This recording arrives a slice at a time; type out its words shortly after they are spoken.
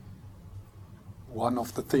One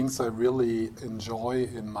of the things I really enjoy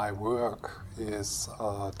in my work is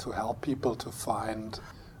to help people to find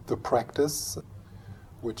the practice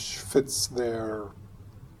which fits their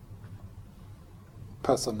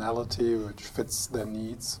personality, which fits their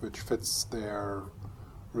needs, which fits their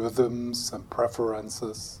rhythms and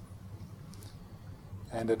preferences.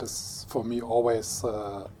 And it is for me always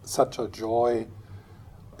such a joy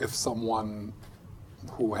if someone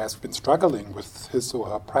who has been struggling with his or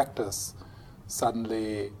her practice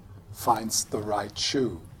suddenly finds the right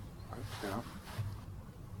shoe. Right? Yeah.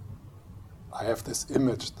 I have this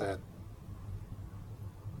image that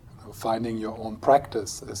finding your own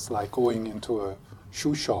practice is like going into a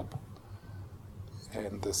shoe shop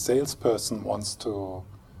and the salesperson wants to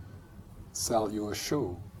sell you a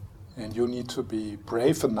shoe, and you need to be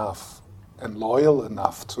brave enough and loyal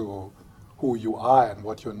enough to who you are and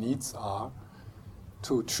what your needs are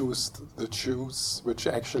to choose the shoes which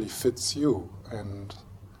actually fits you and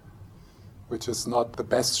which is not the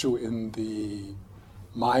best shoe in the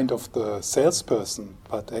mind of the salesperson,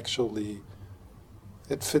 but actually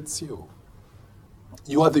it fits you.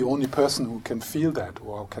 You are the only person who can feel that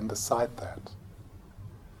or can decide that.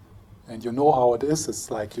 And you know how it is. It's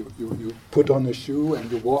like you put on a shoe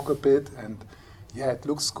and you walk a bit and yeah, it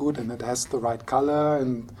looks good and it has the right color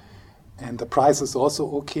and the price is also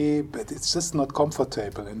okay, but it's just not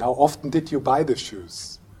comfortable. And how often did you buy the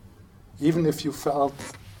shoes? Even if you felt,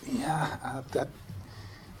 that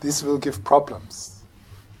this will give problems.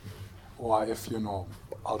 Or if,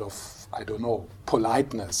 out of,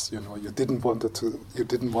 politeness, you didn't want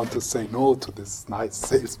to say no to this nice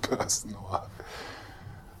salesperson.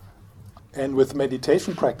 And with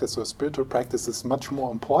meditation practice or spiritual practice, it's much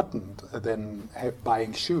more important than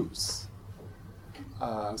buying shoes.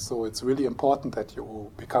 So it's really important that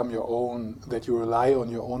you become your own, that you rely on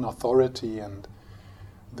your own authority and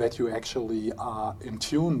that you actually are in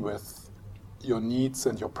tune with your needs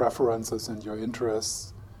and your preferences and your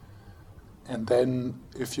interests. And then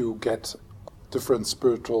if you get different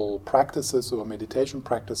spiritual practices or meditation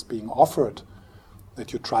practice being offered,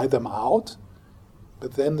 that you try them out,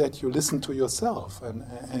 but then that you listen to yourself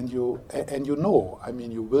and you know. I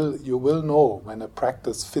mean, you will know when a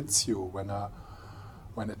practice fits you, when a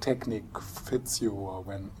technique fits you, or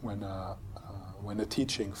when a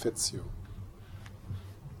teaching fits you.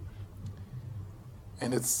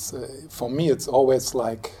 And it's for me, it's always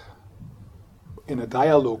like in a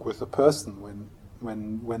dialogue with a person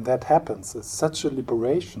when that happens. It's such a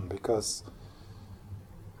liberation because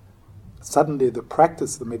suddenly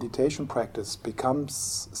the meditation practice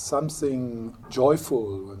becomes something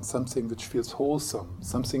joyful and something which feels wholesome,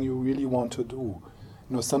 something you really want to do.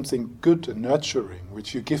 Something good and nurturing,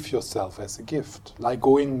 which you give yourself as a gift, like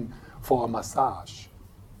going for a massage.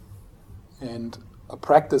 And a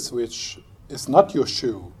practice which is not your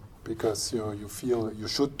shoe, because you feel you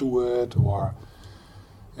should do it, or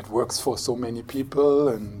it works for so many people,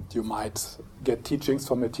 and you might get teachings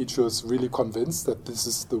from a teacher who's really convinced that this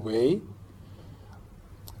is the way.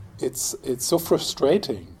 It's so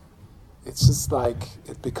frustrating. It's just like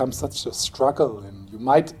it becomes such a struggle, and you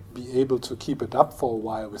might be able to keep it up for a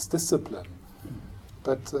while with discipline,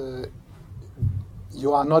 but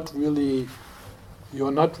you're not really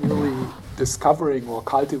discovering or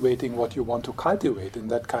cultivating what you want to cultivate in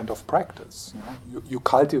that kind of practice. You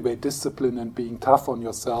cultivate discipline and being tough on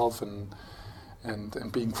yourself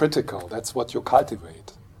and being critical. That's what you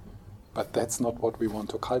cultivate, but that's not what we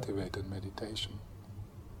want to cultivate in meditation.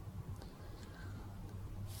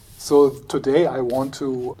 So today I want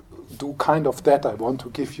to do kind of that. I want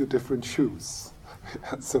to give you different shoes.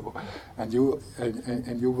 And you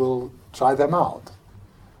will try them out.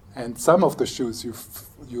 And some of the shoes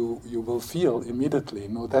you will feel immediately,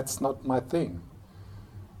 no, that's not my thing.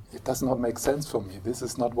 It does not make sense for me. This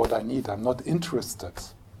is not what I need. I'm not interested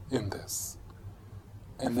in this.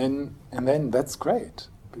 And then that's great,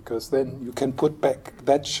 because then you can put back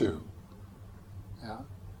that shoe. Yeah.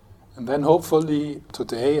 And then hopefully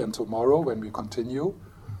today and tomorrow when we continue,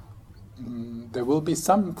 there will be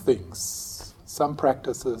some things, some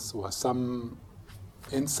practices or some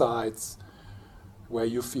insights where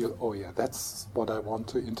you feel, oh yeah, that's what I want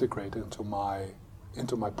to integrate into my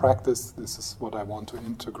practice. This is what I want to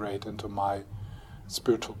integrate into my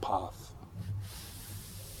spiritual path.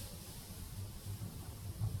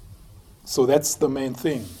 So that's the main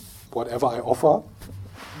thing. Whatever I offer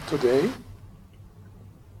today,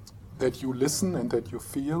 that you listen and that you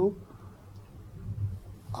feel,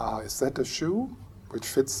 is that a shoe which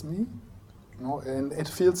fits me? And it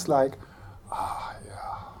feels like,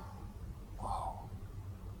 yeah, wow,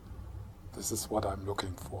 this is what I'm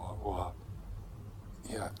looking for, or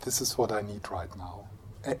yeah, this is what I need right now.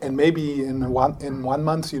 And maybe in one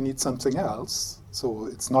month you need something else. So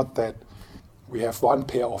it's not that we have one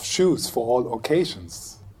pair of shoes for all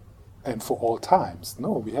occasions and for all times.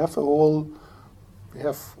 No, we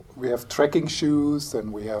have trekking shoes,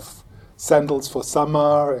 and we have sandals for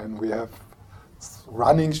summer, and we have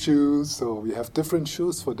running shoes. So we have different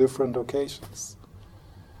shoes for different occasions.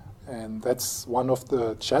 And that's one of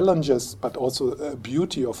the challenges, but also a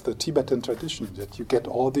beauty of the Tibetan tradition, that you get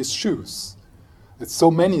all these shoes. It's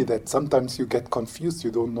so many that sometimes you get confused,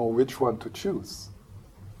 you don't know which one to choose.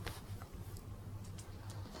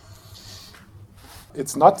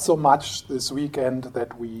 It's not so much this weekend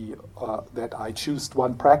that that I choose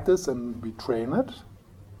one practice and we train it,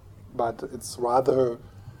 but it's rather,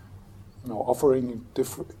 offering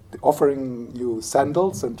you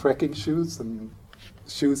sandals and trekking shoes and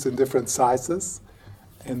shoes in different sizes,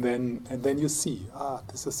 and then you see,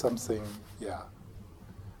 this is something, yeah.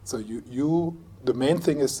 So the main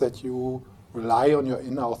thing is that you rely on your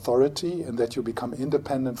inner authority and that you become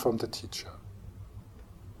independent from the teacher.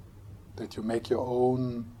 That you make your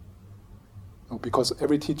own, because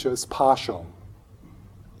every teacher is partial.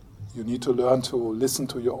 You need to learn to listen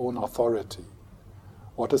to your own authority.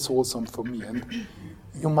 What is wholesome for me? And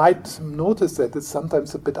you might notice that it's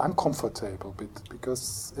sometimes a bit uncomfortable,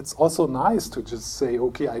 because it's also nice to just say,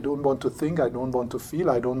 okay, I don't want to think, I don't want to feel,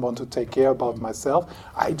 I don't want to take care about myself.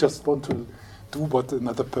 I just want to do what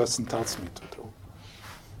another person tells me to do.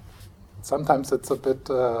 Sometimes it's a bit,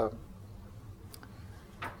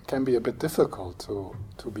 can be a bit difficult to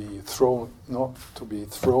be thrown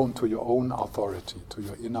to your own authority, to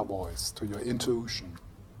your inner voice, to your intuition,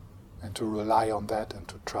 and to rely on that and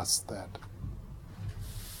to trust that.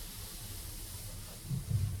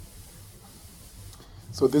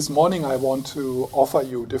 So this morning I want to offer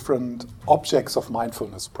you different objects of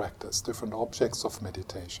mindfulness practice, different objects of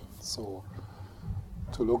meditation. So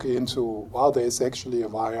to look into, wow, there is actually a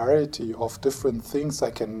variety of different things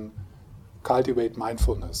I can cultivate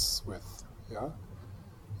mindfulness with. Yeah?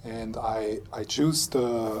 And I choose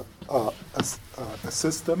a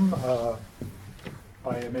system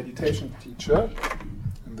by a meditation teacher,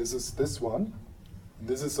 and this is this one. And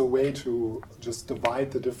this is a way to just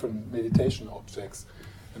divide the different meditation objects.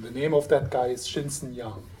 And the name of that guy is Shinzen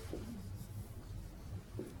Yang.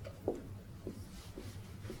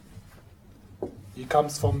 He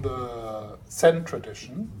comes from the Zen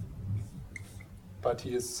tradition, but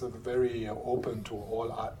he is very open to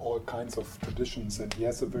all kinds of traditions, and he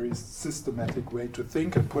has a very systematic way to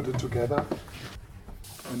think and put it together.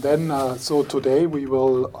 And then, so today we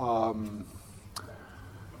will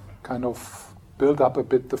kind of build up a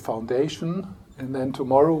bit the foundation, and then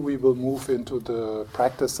tomorrow we will move into the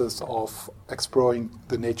practices of exploring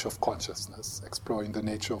the nature of consciousness, exploring the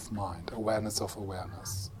nature of mind, awareness of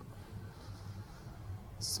awareness.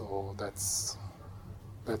 So that's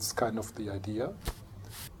kind of the idea.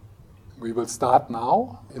 We will start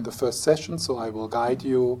now in the first session, so I will guide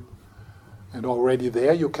you, and already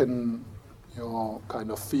there you can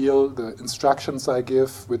kind of feel the instructions I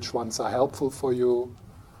give, which ones are helpful for you,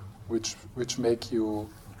 which make you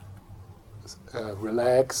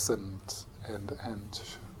relax and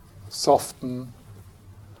soften.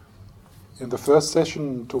 In the first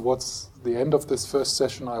session, towards the end of this first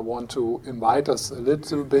session, I want to invite us a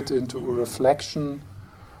little bit into a reflection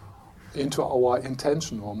into our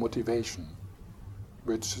intention or motivation,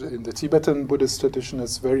 which in the Tibetan Buddhist tradition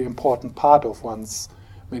is a very important part of one's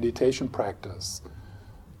meditation practice.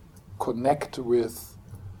 Connect with,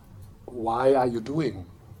 why are you doing?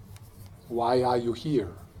 Why are you here?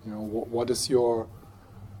 What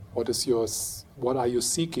are you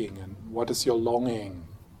seeking, and what is your longing?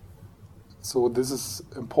 So this is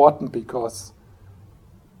important because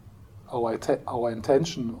our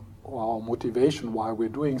intention or our motivation why we're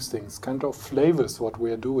doing things kind of flavors what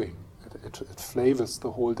we're doing. It flavors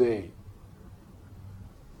the whole day.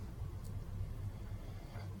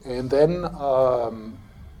 And then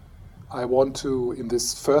I want to, in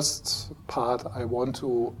this first part, I want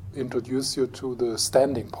to introduce you to the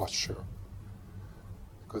standing posture.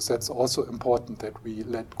 Because that's also important, that we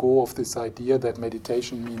let go of this idea that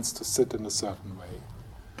meditation means to sit in a certain way.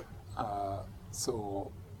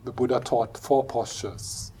 So the Buddha taught 4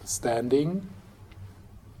 postures: the standing,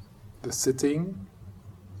 the sitting,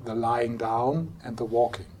 the lying down, and the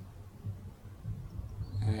walking.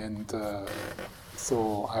 And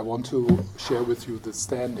so I want to share with you the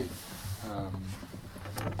standing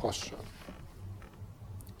posture.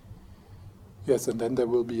 Yes, and then there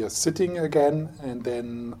will be a sitting again, and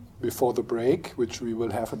then before the break, which we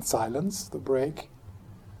will have in silence, the break,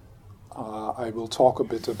 I will talk a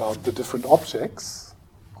bit about the different objects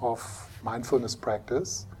of mindfulness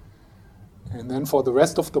practice. And then for the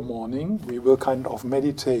rest of the morning, we will kind of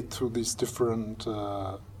meditate through these different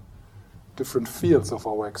fields of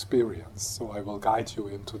our experience. So I will guide you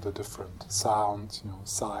into the different sounds,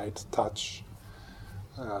 sight, touch,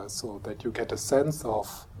 so that you get a sense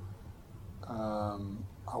of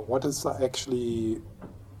what is actually,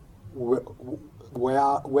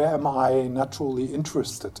 where am I naturally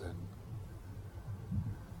interested in?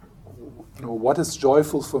 What is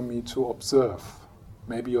joyful for me to observe?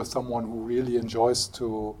 Maybe you're someone who really enjoys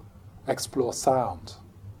to explore sound.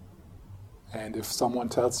 And if someone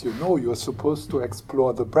tells you, no, you're supposed to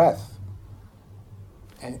explore the breath,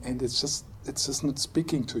 and it's just not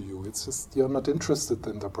speaking to you. It's just you're not interested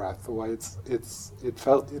in the breath, or it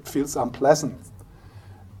feels unpleasant,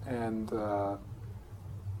 and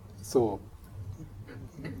so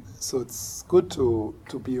it's good to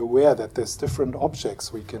be aware that there's different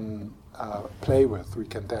objects we can play with, we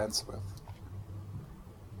can dance with.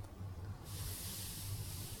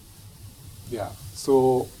 Yeah.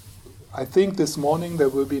 So I think this morning there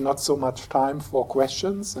will be not so much time for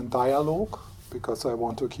questions and dialogue, because I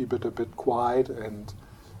want to keep it a bit quiet and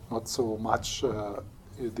not so much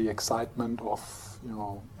the excitement of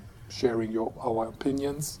sharing our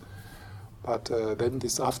opinions. But then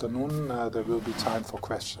this afternoon there will be time for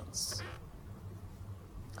questions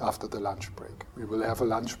after the lunch break. We will have a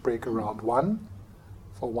lunch break around 1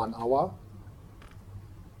 for 1 hour,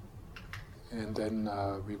 and then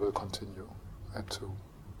we will continue at 2.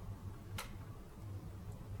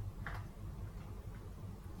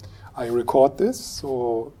 I record this,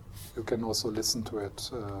 so you can also listen to it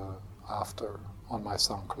after on my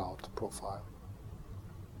SoundCloud profile.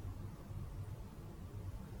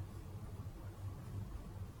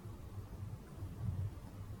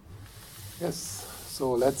 Yes,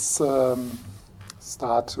 so let's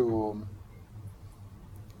start to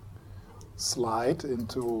slide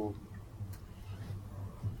into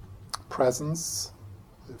presence.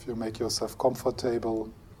 If you make yourself comfortable,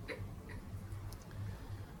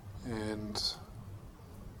 and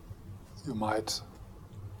you might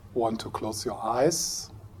want to close your eyes.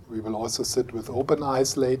 We will also sit with open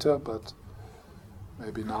eyes later, but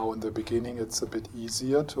maybe now in the beginning it's a bit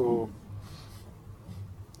easier to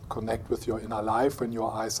connect with your inner life when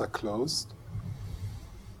your eyes are closed.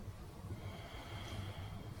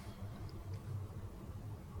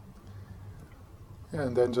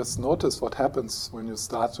 And then just notice what happens when you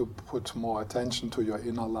start to put more attention to your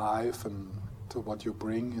inner life and to what you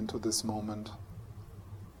bring into this moment.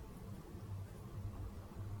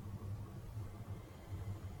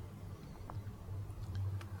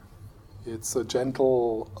 It's a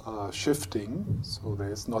gentle shifting, so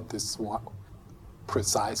there is not this one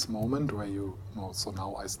precise moment where so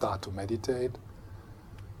now I start to meditate.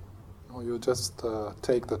 No, you just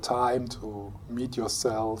take the time to meet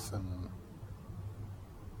yourself and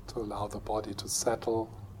to allow the body to settle.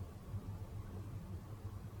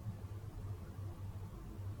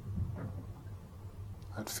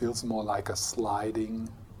 It feels more like a sliding,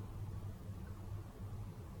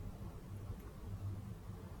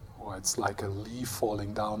 or it's like a leaf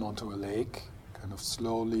falling down onto a lake, kind of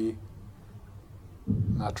slowly,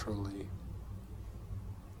 naturally.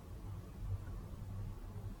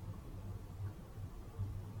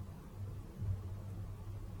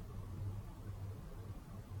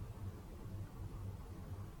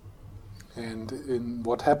 And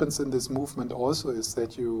what happens in this movement also is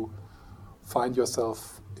that you find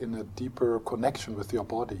yourself in a deeper connection with your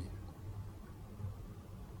body.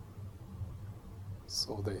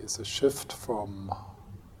 So there is a shift from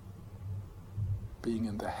being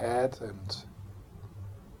in the head and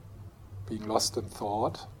being lost in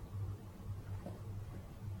thought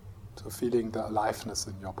to feeling the aliveness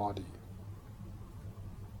in your body.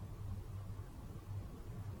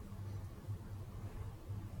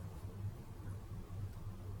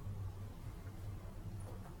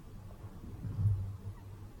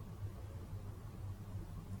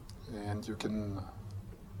 And you can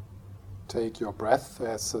take your breath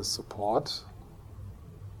as a support.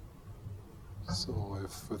 So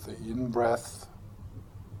if with the in-breath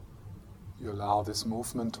you allow this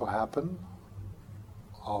movement to happen,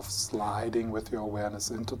 of sliding with your awareness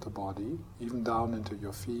into the body, even down into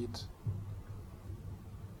your feet.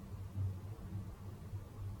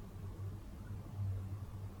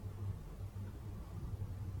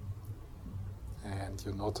 And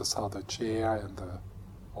you notice how the chair and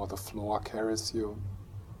or the floor carries you.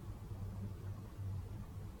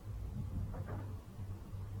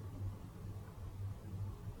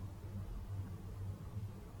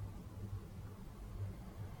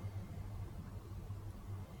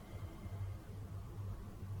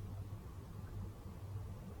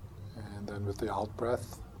 And then with the out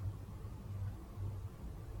breath,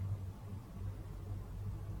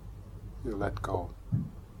 you let go.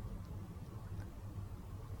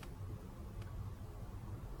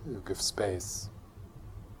 You give space.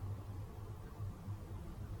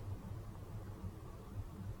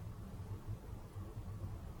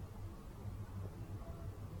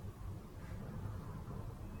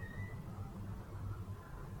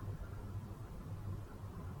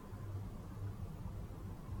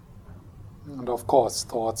 And of course,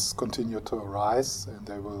 thoughts continue to arise, and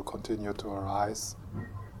they will continue to arise.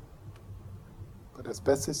 But as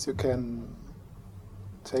best as you can,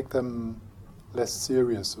 take them less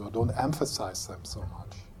serious, or don't emphasize them so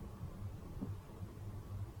much.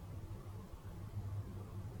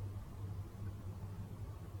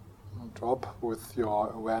 Drop with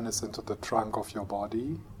your awareness into the trunk of your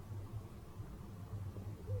body.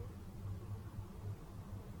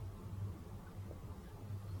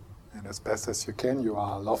 And as best as you can, you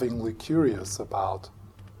are lovingly curious about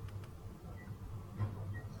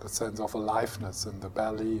the sense of aliveness in the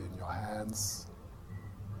belly, in your hands.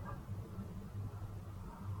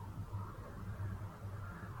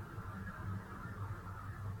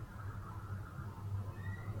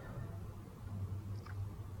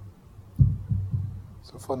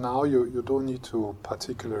 So for now, you don't need to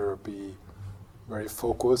particularly be very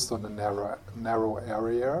focused on a narrow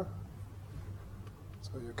area.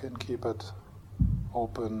 So you can keep it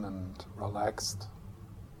open and relaxed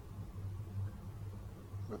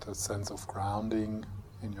with a sense of grounding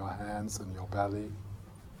in your hands and your belly.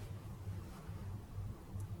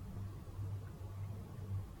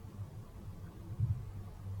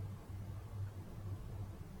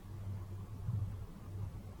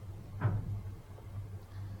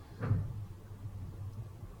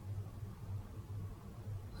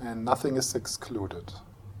 And nothing is excluded.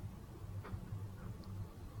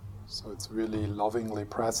 So it's really lovingly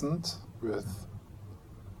present with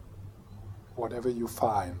whatever you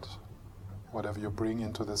find, whatever you bring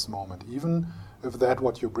into this moment, even if that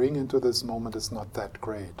what you bring into this moment is not that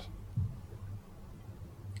great.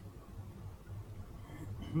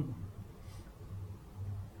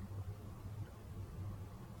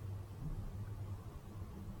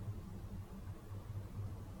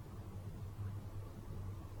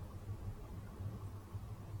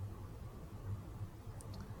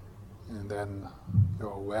 And then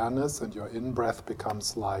your awareness and your in-breath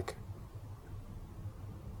becomes like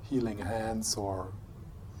healing hands, or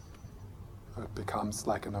it becomes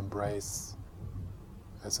like an embrace,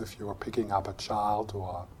 as if you were picking up a child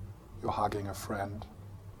or you're hugging a friend.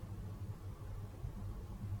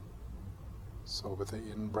 So with the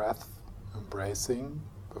in-breath, embracing,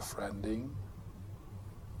 befriending,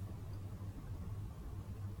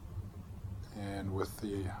 and with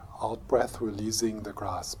the out-breath, releasing the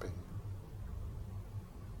grasping.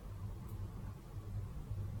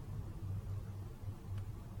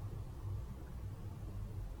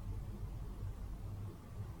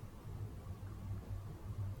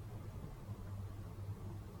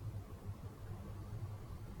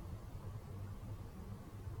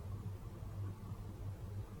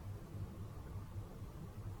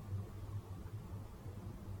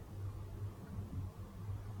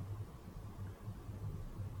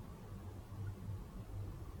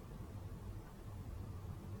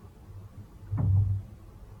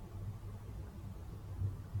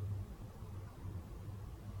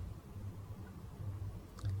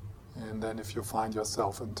 And then if you find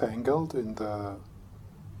yourself entangled in the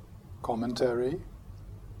commentary,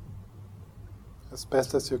 as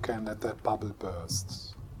best as you can, let that bubble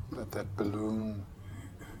burst. Let that balloon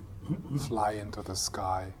fly into the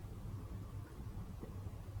sky.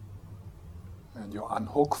 And you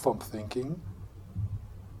unhook from thinking.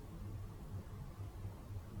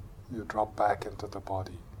 You drop back into the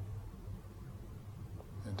body,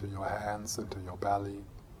 into your hands, into your belly.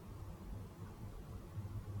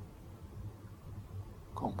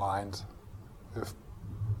 Combined,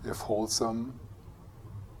 if wholesome,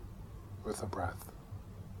 with the breath.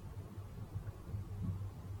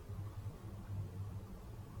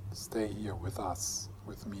 Stay here with us,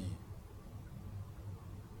 with me.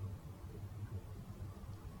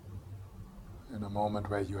 In a moment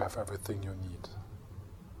where you have everything you need.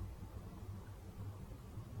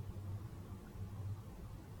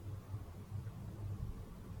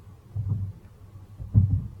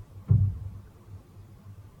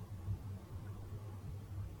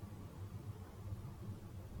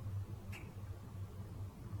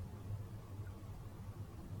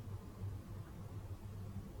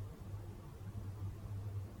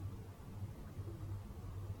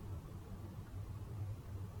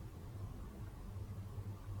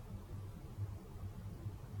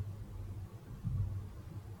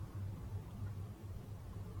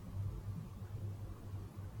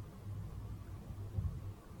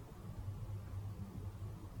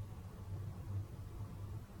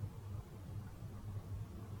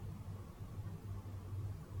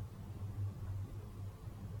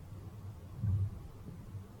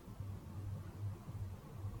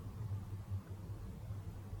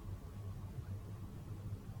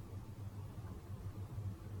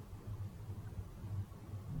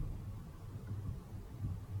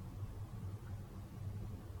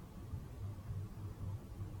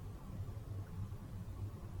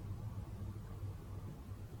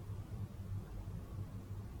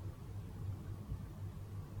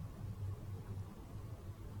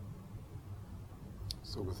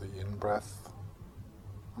 So with the in-breath,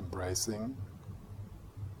 embracing,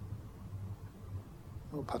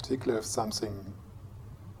 particularly if something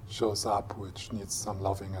shows up which needs some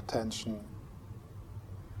loving attention,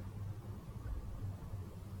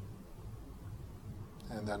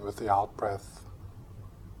 and then with the out-breath,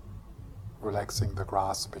 relaxing the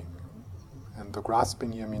grasping. And the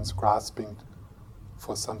grasping here means grasping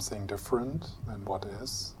for something different than what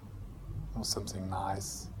is, or something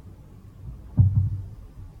nice,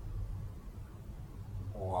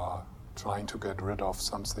 or trying to get rid of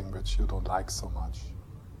something which you don't like so much.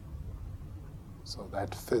 So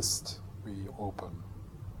that fist we open,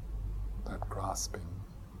 that grasping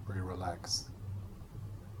we relax.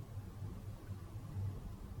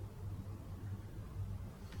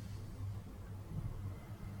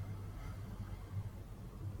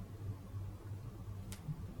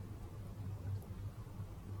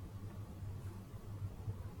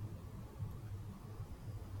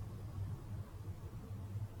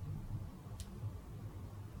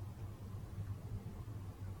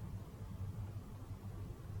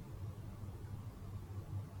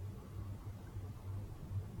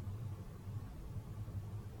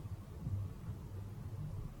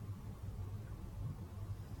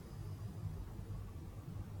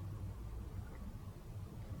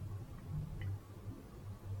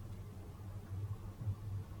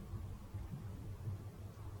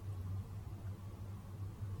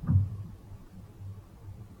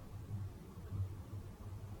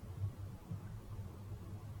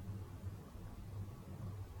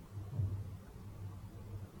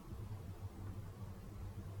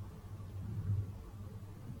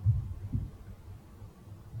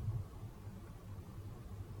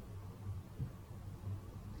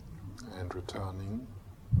 And returning.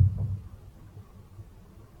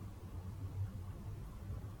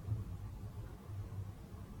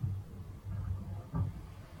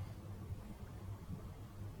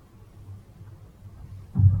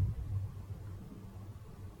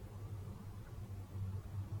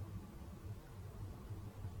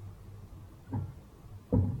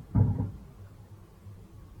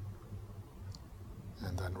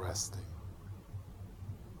 And then resting,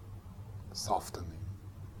 softening.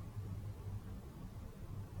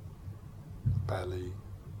 Belly,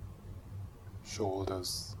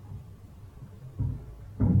 shoulders,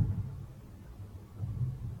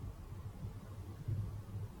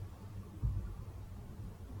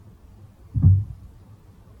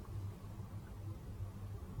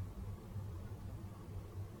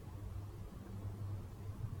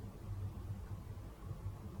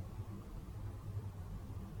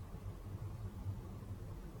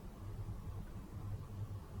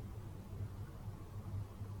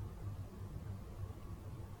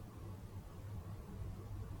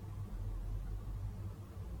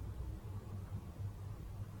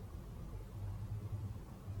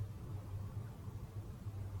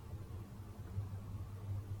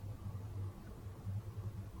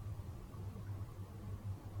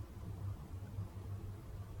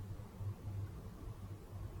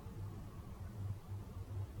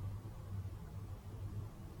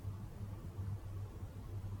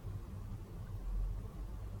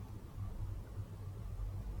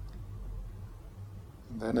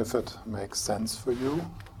 then if it makes sense for you,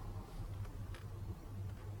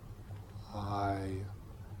 I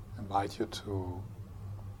invite you to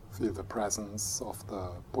feel the presence of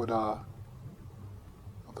the Buddha,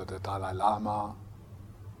 of the Dalai Lama,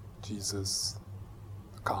 Jesus,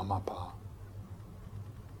 the Karmapa,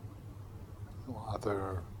 or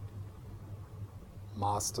other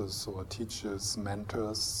masters or teachers,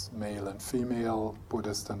 mentors, male and female,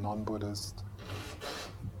 Buddhist and non-Buddhist.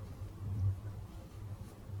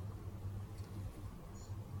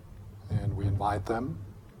 And we invite them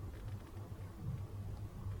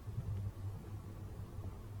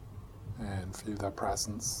and feel their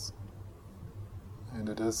presence. And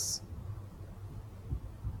it is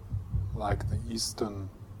like the eastern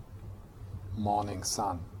morning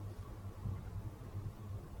sun.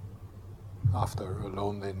 After a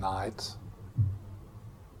lonely night,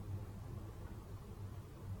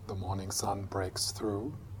 the morning sun breaks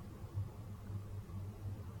through,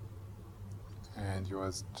 and you are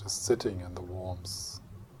just sitting in the warmth,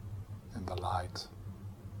 in the light.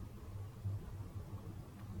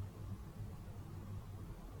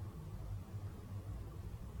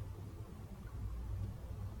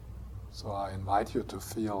 So I invite you to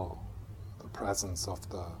feel the presence of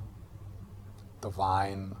the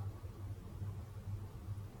divine,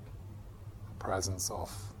 the presence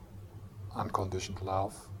of unconditioned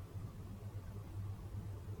love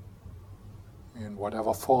in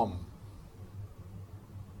whatever form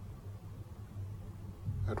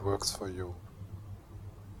what works for you.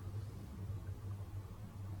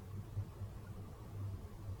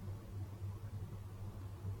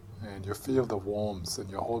 And you feel the warmth in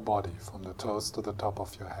your whole body, from the toes to the top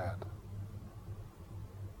of your head.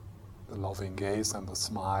 The loving gaze and the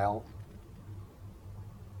smile.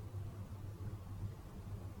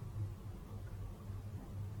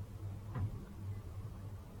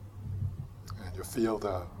 And you feel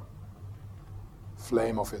the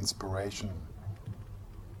flame of inspiration.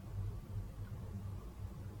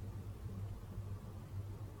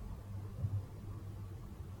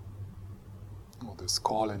 Or this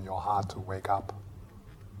call in your heart to wake up.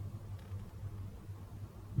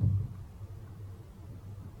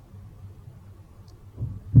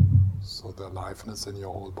 So the aliveness in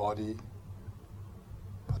your whole body,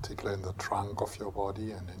 particularly in the trunk of your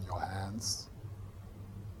body and in your hands.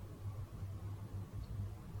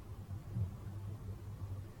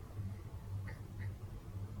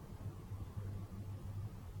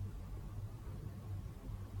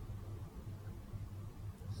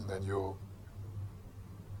 And then you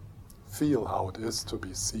feel how it is to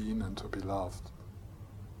be seen and to be loved,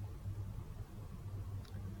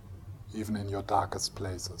 even in your darkest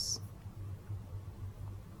places.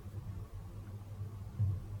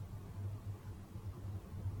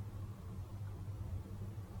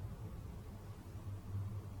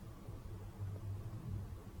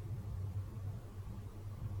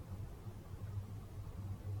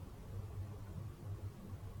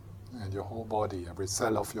 And your whole body, every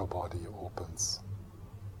cell of your body opens.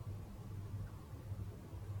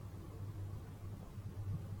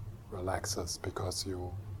 Relaxes because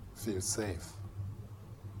you feel safe.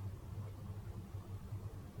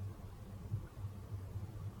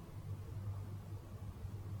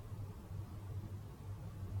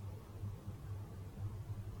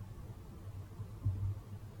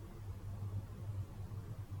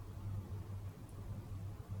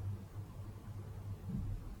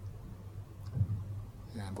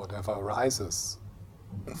 And whatever arises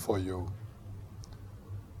for you,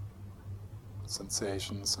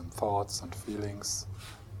 sensations and thoughts and feelings,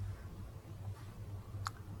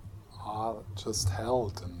 are just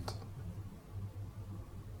held and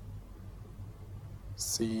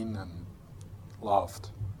seen and loved.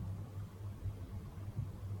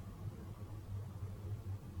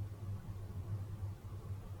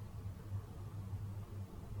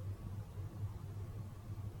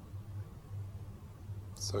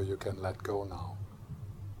 So you can let go now.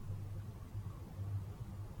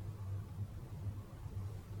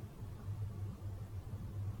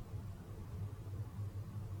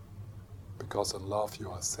 Because in love you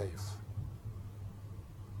are safe.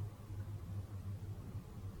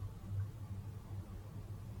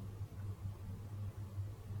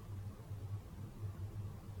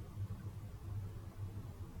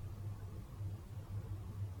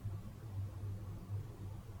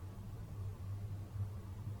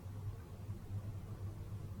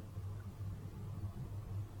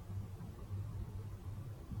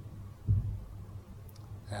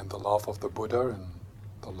 And the love of the Buddha and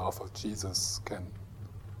the love of Jesus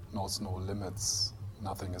knows no limits.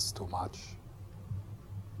 Nothing is too much.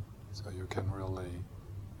 So you can really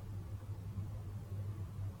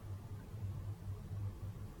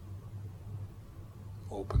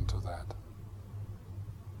open to that.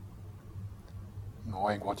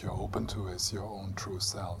 Knowing what you're open to is your own true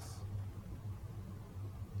self.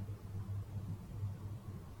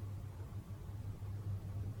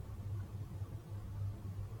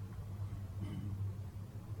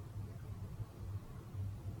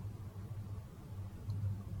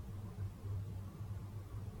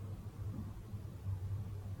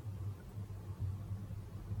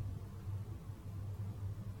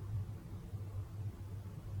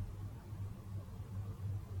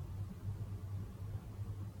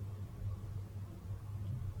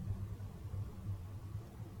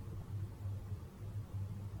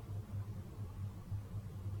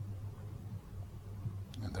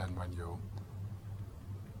 And then when you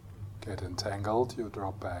get entangled, you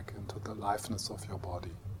drop back into the aliveness of your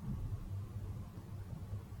body.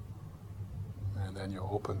 And then you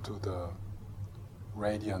open to the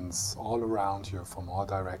radiance all around you from all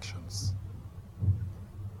directions.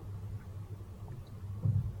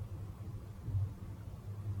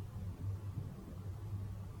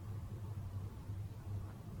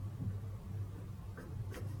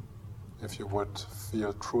 If you would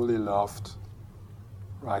feel truly loved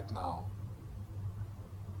right now,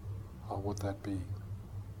 how would that be?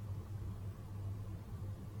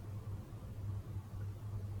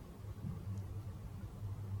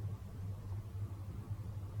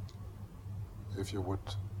 If you would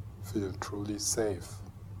feel truly safe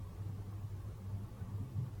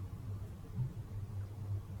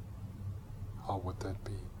that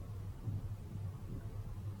be?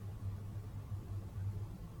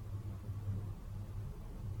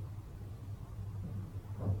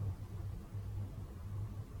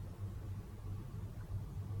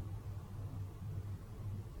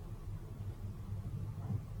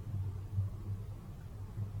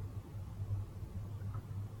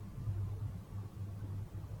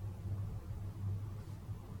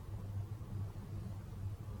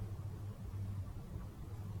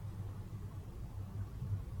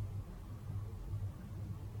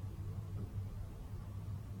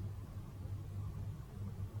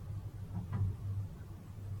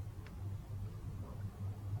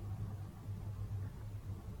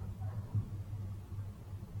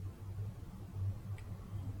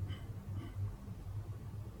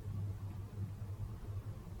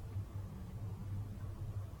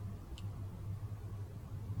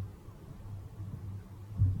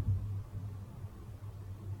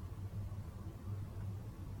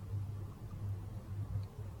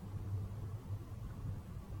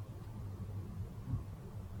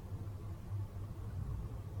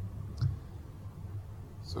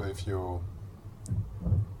 So if you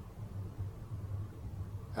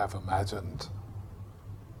have imagined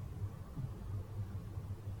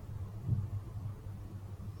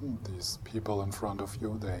these people in front of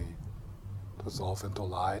you, they dissolve into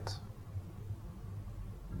light,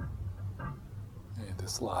 and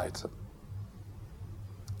this light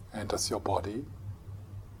enters your body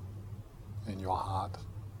and your heart.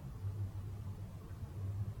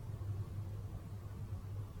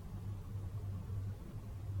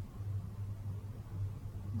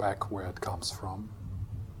 Back where it comes from.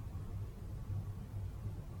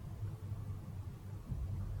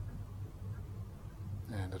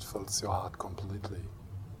 And it fills your heart completely.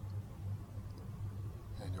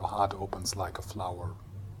 And your heart opens like a flower,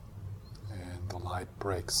 and the light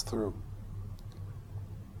breaks through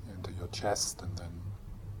into your chest and then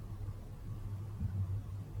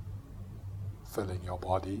filling your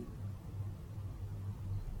body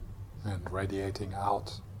and radiating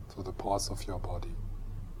out through the pores of your body.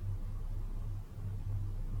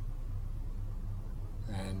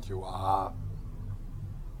 And you are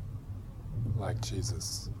like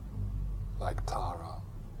Jesus, like Tara,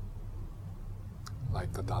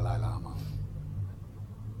 like the Dalai Lama,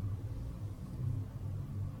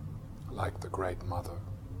 like the Great Mother.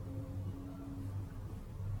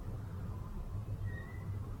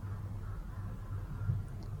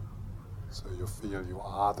 So you feel you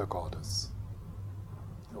are the Goddess,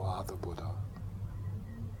 you are the Buddha.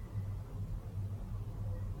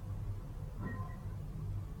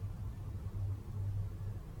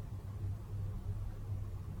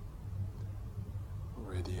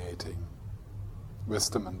 Radiating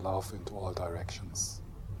wisdom and love into all directions.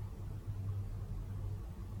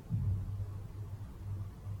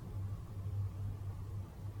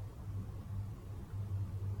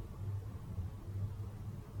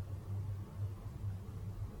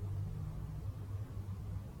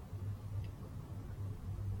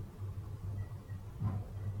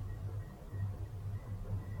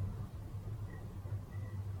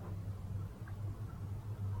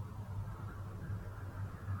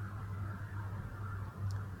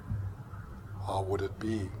 How would it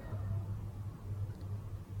be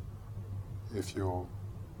if you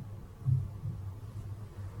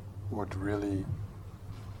would really,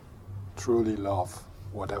 truly love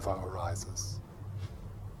whatever arises?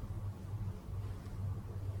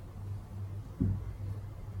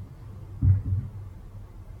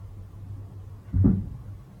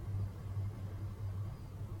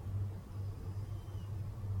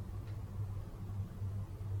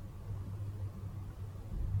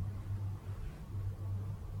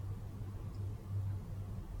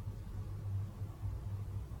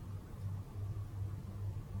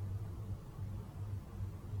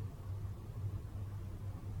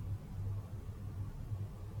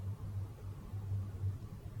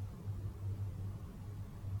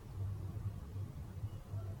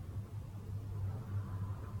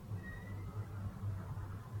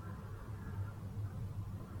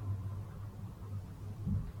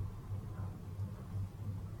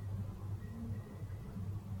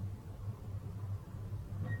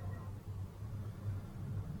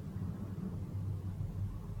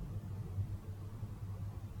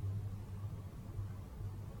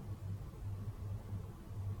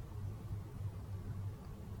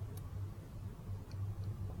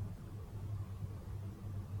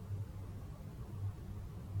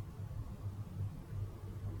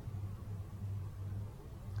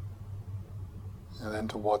 And then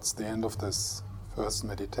towards the end of this first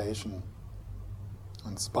meditation,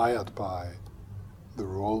 inspired by the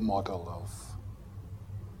role model of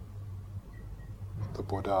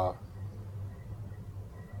Buddha,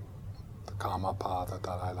 the Karmapa, the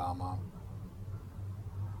Dalai Lama,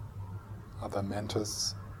 other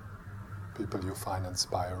mentors, people you find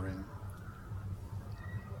inspiring.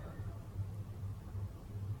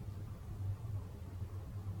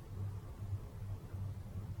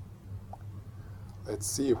 Let's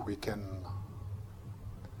see if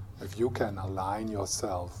you can align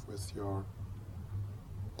yourself with your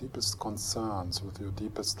deepest concerns, with your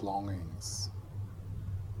deepest longings.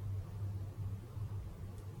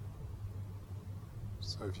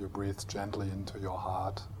 So if you breathe gently into your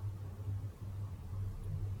heart,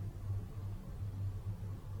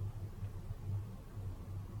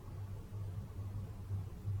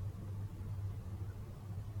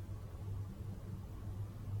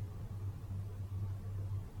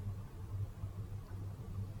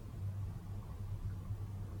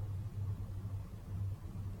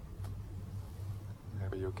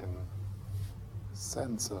 maybe you can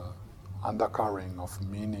sense a undercurrent of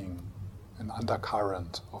meaning, an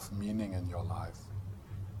undercurrent of meaning in your life.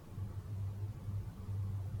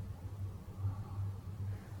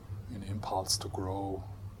 An impulse to grow,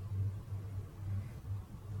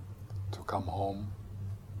 to come home,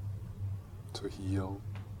 to heal.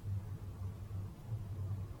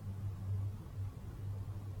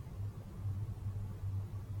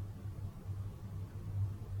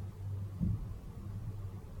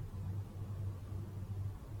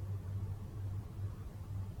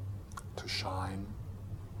 To shine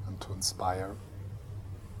and to inspire.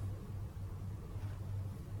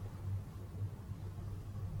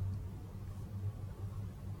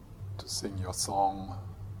 To sing your song,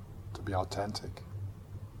 to be authentic.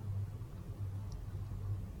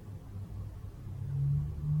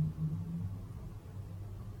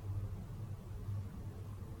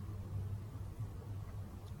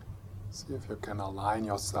 See if you can align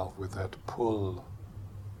yourself with that pull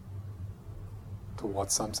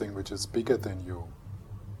towards something which is bigger than you.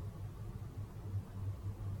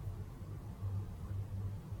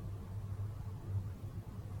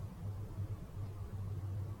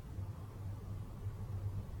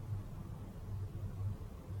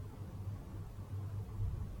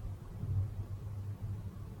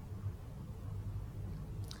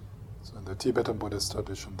 So in the Tibetan Buddhist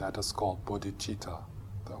tradition, that is called bodhicitta,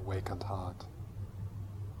 the awakened heart.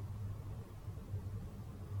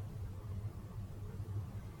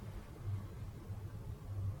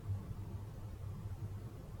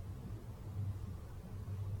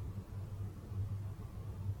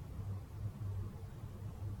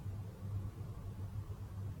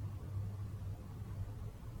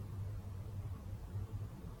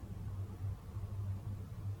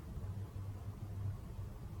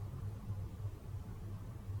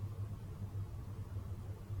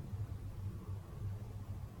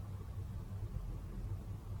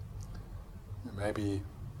 Maybe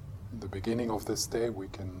in the beginning of this day we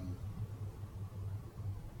can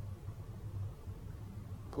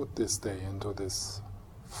put this day into this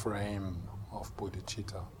frame of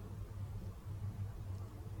bodhicitta,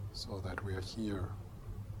 so that we are here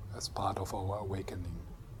as part of our awakening.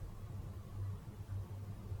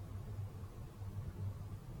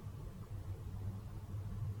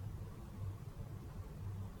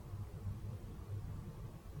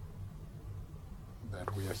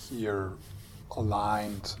 That we are here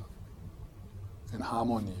aligned in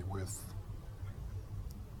harmony with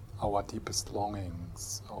our deepest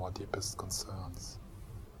longings, our deepest concerns.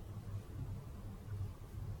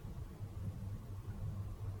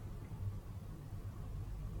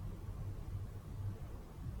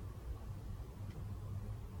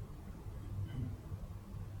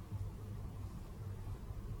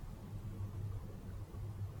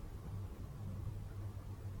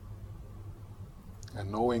 And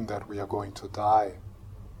knowing that we are going to die,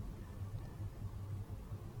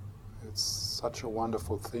 it's such a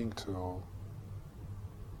wonderful thing to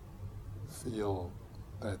feel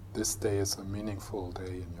that this day is a meaningful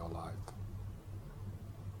day in your life.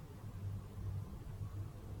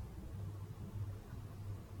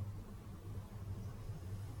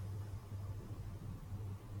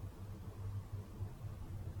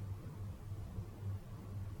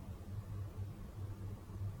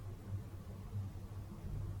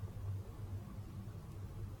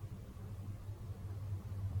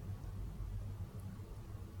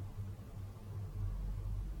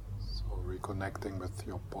 Reconnecting with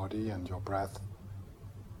your body and your breath.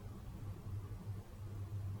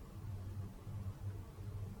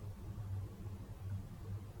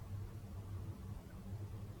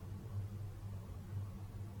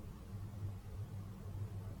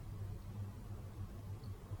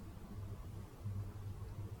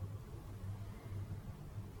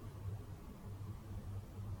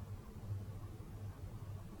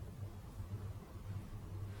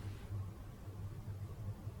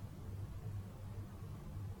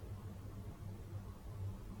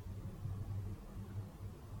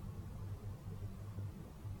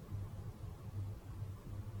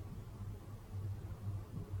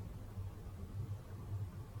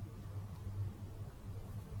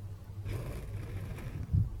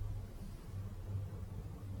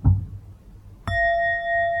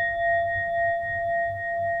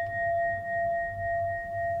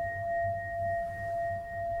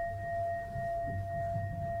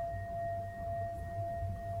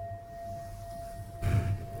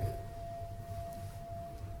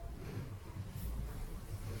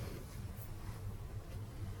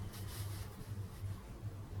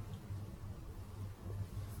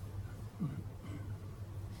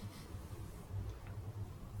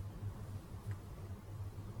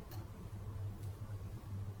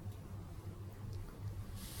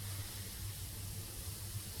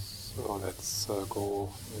 So let's go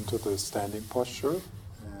into the standing posture,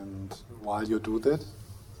 and while you do that,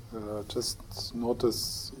 just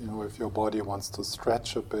notice, if your body wants to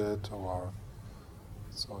stretch a bit, or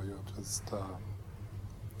so you just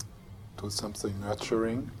do something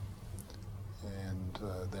nurturing, and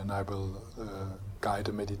then I will guide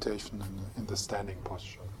a meditation in the standing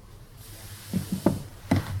posture.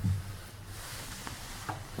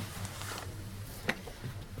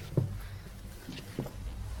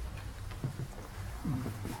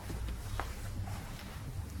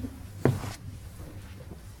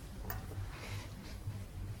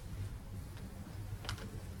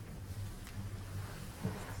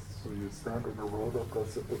 Stand in a row that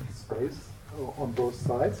there's a big space on both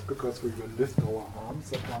sides, because we will lift our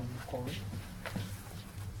arms at one point.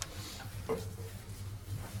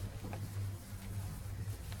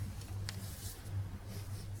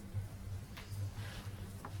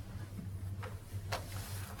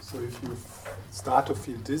 So if you start to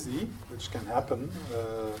feel dizzy, which can happen,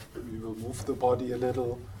 you will move the body a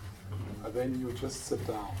little, and then you just sit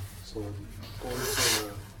down. So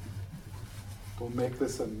don't make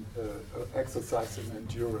this an exercise in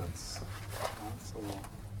endurance. So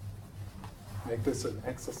make this an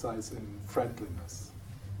exercise in friendliness.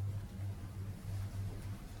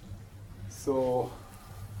 So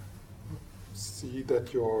see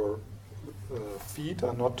that your feet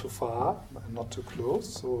are not too far and not too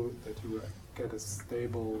close, so that you get a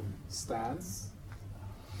stable stance.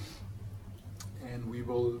 And we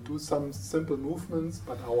will do some simple movements,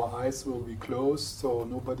 but our eyes will be closed, so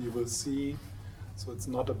nobody will see. So it's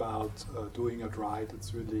not about doing it right,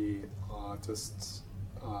 it's really just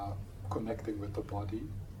connecting with the body.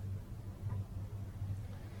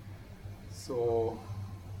 So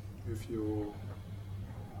if you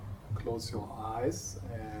close your eyes,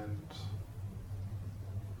 and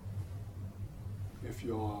if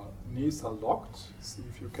your knees are locked, see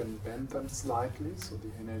if you can bend them slightly so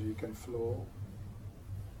the energy can flow.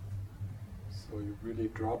 So you really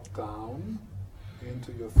drop down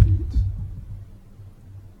into your feet.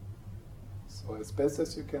 So as best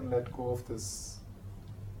as you can, let go of this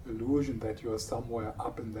illusion that you are somewhere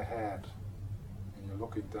up in the head and you're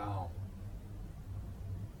looking down.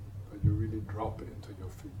 But you really drop into your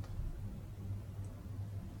feet.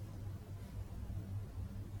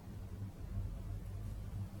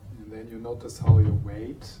 And then you notice how your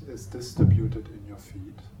weight is distributed in your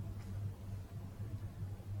feet.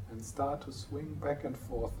 And start to swing back and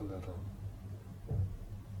forth a little.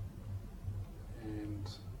 And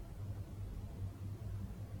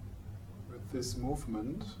with this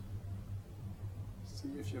movement, see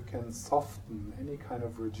if you can soften any kind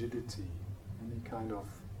of rigidity, any kind of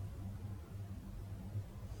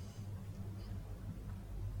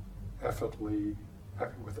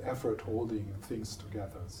with effort holding things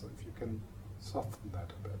together. So if you can soften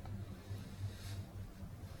that a bit.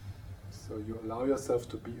 So you allow yourself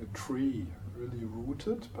to be a tree, really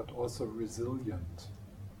rooted, but also resilient.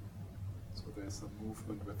 So there's a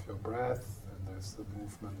movement with your breath, and there's a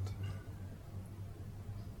movement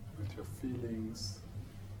with your feelings.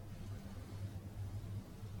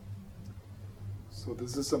 So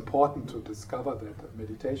this is important to discover, that a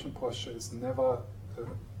meditation posture is never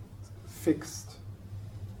fixed.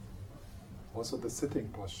 Also the sitting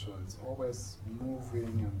posture is always moving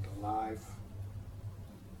and alive.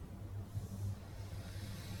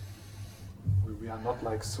 We are not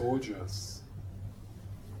like soldiers,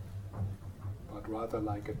 but rather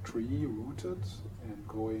like a tree rooted and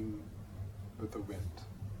going with the wind.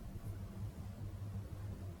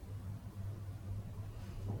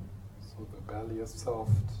 So the belly is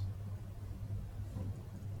soft.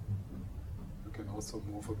 You can also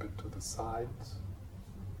move a bit to the side.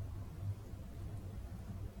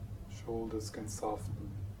 Shoulders can soften.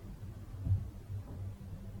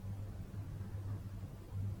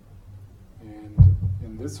 And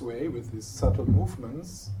in this way, with these subtle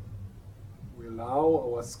movements, we allow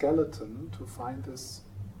our skeleton to find this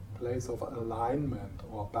place of alignment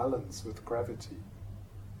or balance with gravity,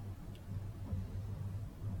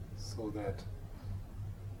 so that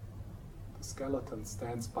the skeleton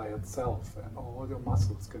stands by itself and all your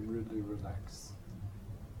muscles can really relax.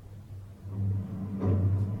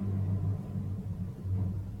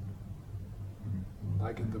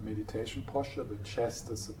 Like in the meditation posture, the chest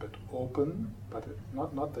is a bit open, but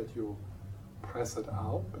not that you press it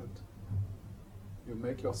out, but you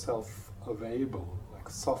make yourself available, like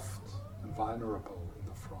soft and vulnerable in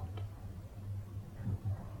the front.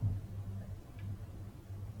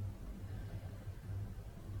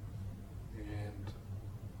 And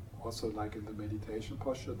also, like in the meditation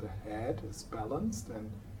posture, the head is balanced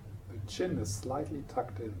and the chin is slightly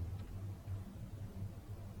tucked in.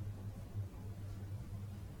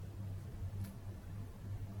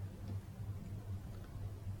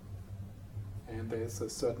 there's a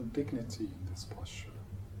certain dignity in this posture.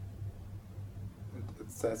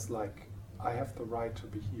 It says like, I have the right to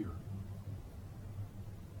be here.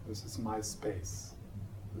 This is my space.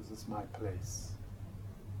 This is my place.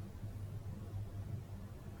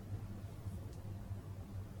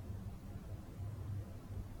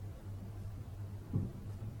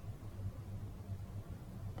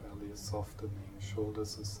 Belly is softening,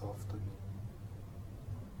 shoulders are softening.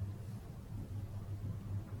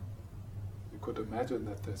 You could imagine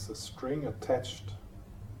that there's a string attached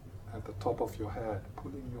at the top of your head,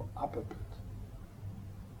 pulling you up a bit.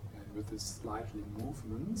 And with these slightly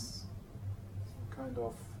movements, you're kind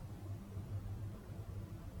of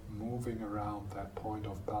moving around that point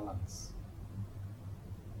of balance.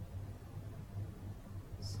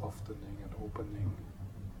 Softening and opening.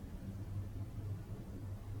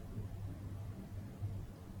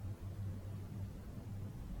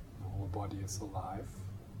 The whole body is alive.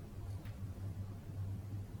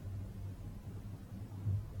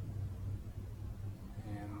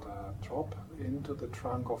 Drop into the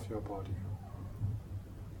trunk of your body.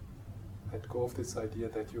 Let go of this idea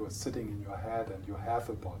that you are sitting in your head and you have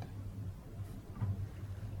a body.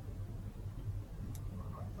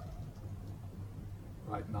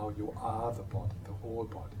 Right now you are the body, the whole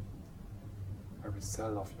body, every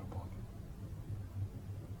cell of your body.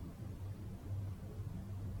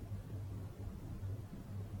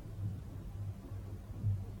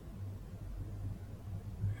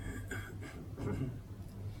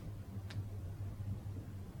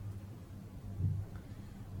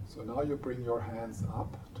 So now you bring your hands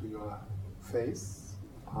up to your face,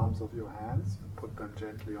 palms of your hands, and put them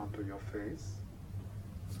gently onto your face.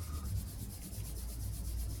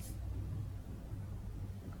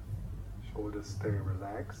 Shoulders stay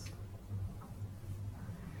relaxed.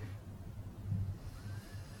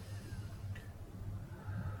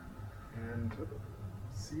 And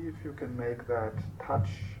see if you can make that touch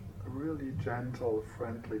a really gentle,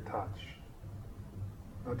 friendly touch.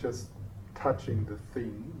 Not just touching the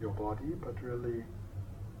thing, your body, but really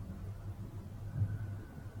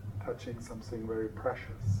touching something very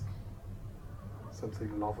precious,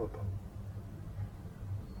 something lovable.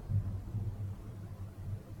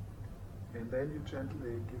 And then you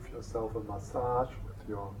gently give yourself a massage with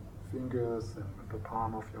your fingers and with the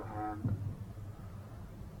palm of your hand,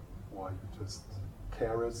 or you just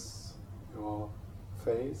caress your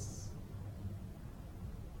face.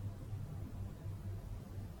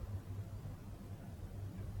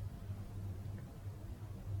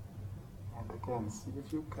 Again, see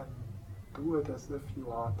if you can do it as if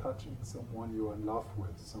you are touching someone you're in love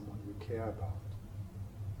with, someone you care about.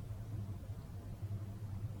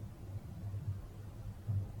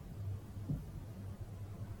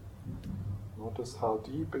 Notice how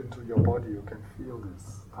deep into your body you can feel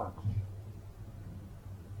this touch.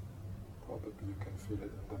 Probably you can feel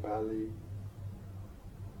it in the belly,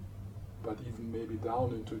 but even maybe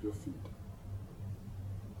down into your feet.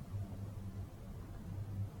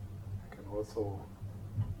 Also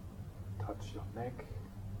touch your neck.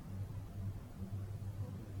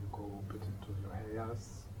 You go a bit into your hairs.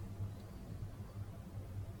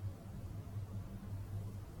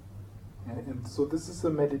 And so this is a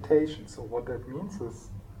meditation. So what that means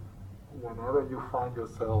is whenever you find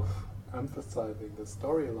yourself emphasizing the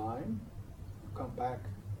storyline, you come back.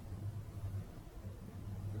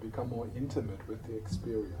 You become more intimate with the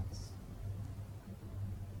experience.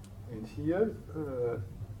 And here,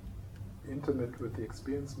 intimate with the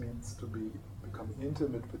experience means to become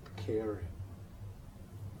intimate with caring.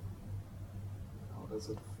 How does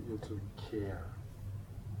it feel to care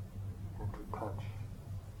and to touch?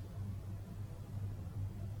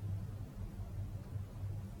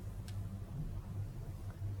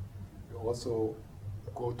 You also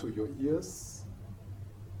go to your ears,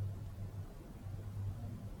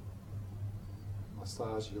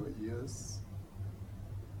 massage your ears.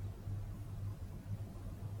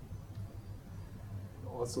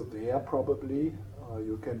 Also there probably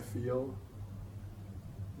you can feel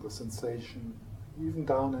the sensation even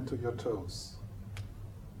down into your toes.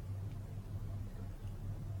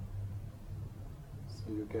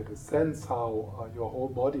 So you get a sense how your whole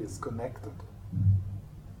body is connected.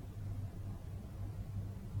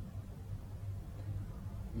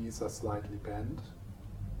 Knees are slightly bent.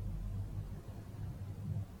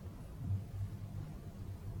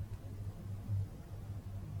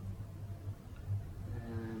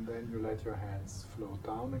 You let your hands float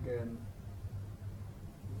down again,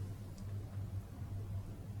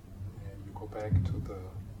 and you go back to the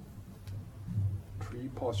tree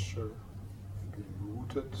posture, being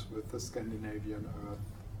rooted with the Scandinavian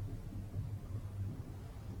earth.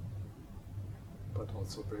 but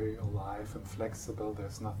also very alive and flexible.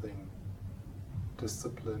 There's nothing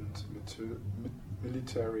disciplined,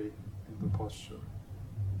 military in the posture.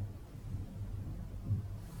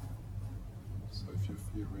 So if you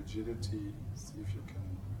feel rigidity, see if you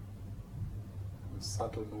can, with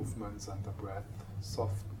subtle movements and the breath,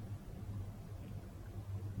 soften.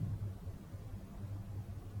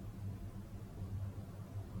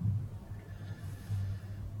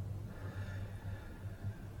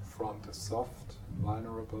 Front is soft,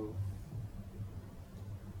 vulnerable,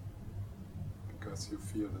 because you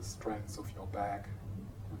feel the strength of your back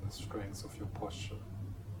and the strength of your posture.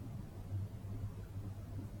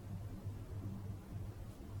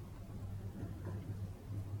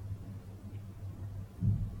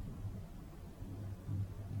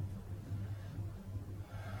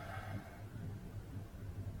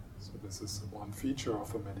 So this is one feature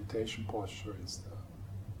of a meditation posture, is the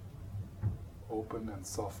open and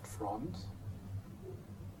soft front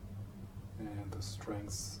and the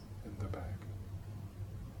strength in the back.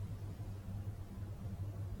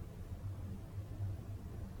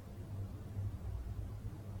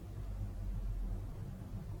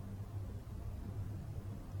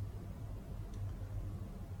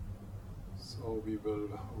 So we will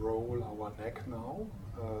roll our neck now.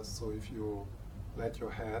 So if you let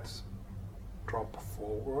your head drop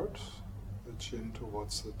forward, the chin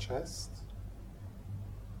towards the chest,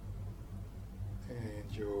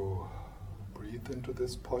 and you breathe into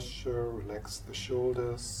this posture, relax the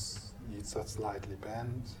shoulders, knees are slightly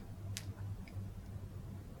bent.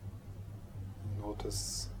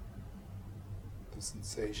 Notice the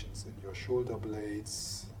sensations in your shoulder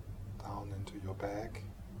blades, down into your back.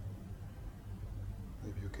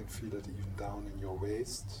 Maybe you can feel it even down in your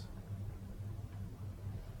waist.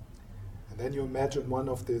 And then you imagine one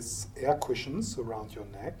of these air cushions around your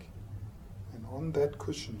neck. And on that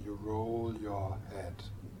cushion you roll your head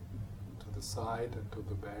to the side and to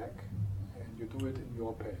the back, and you do it in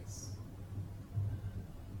your pace.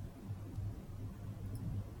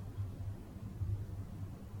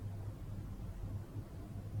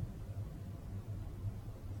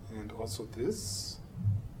 And also this,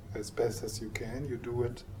 as best as you can, you do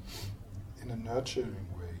it in a nurturing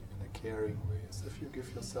way, in a caring way, as if you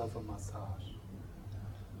give yourself a massage.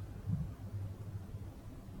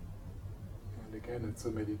 And again, it's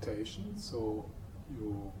a meditation, so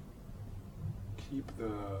you keep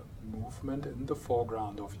the movement in the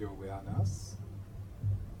foreground of your awareness,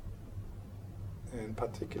 in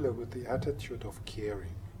particular with the attitude of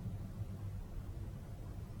caring.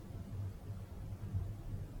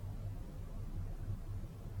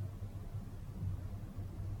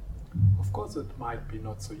 Of course, it might be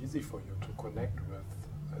not so easy for you to connect with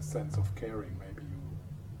a sense of caring. Maybe you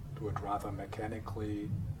do it rather mechanically.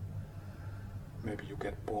 Maybe you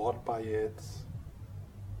get bored by it.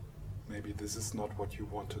 Maybe this is not what you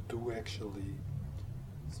want to do actually.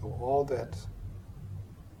 So all that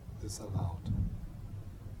is allowed.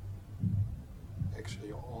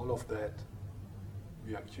 Actually, all of that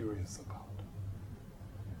we are curious about.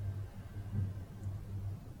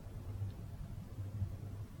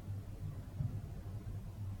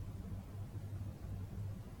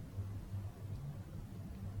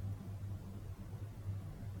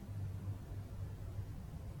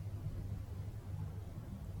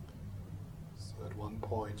 At one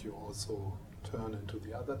point you also turn into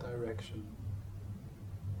the other direction.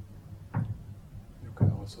 You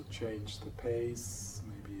can also change the pace,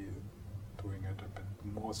 maybe doing it a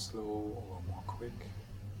bit more slow or more quick.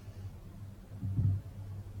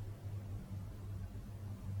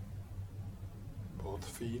 Both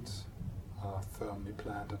feet are firmly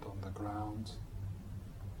planted on the ground.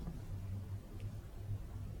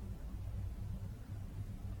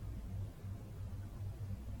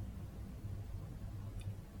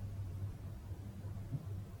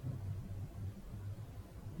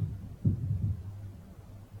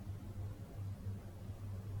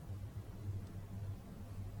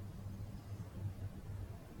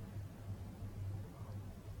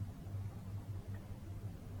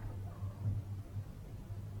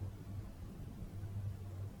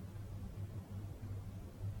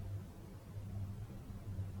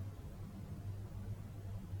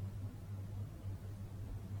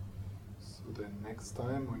 Then next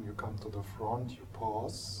time when you come to the front, you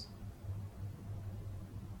pause.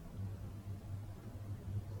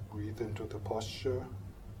 Breathe into the posture,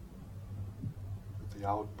 with the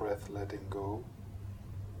out breath letting go.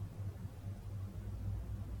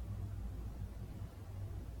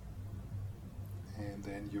 And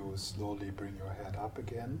then you slowly bring your head up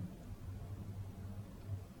again.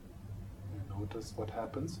 And notice what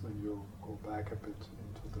happens when you go back a bit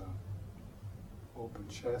into the open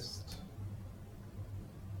chest,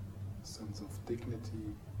 sense of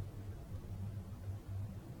dignity,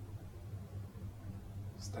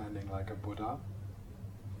 standing like a Buddha.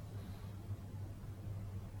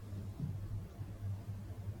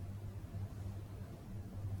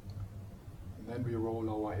 And then we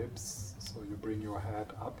roll our hips, so you bring your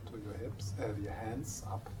head up to your hips, your hands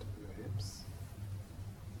up to your hips.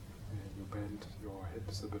 And you bend your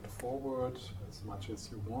hips a bit forward as much as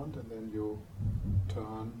you want, and then you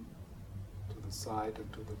turn to the side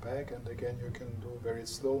and to the back. And again, you can do very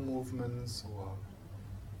slow movements, or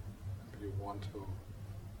if you want to do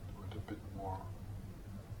it a bit more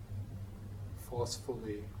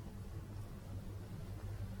forcefully.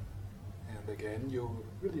 And again, you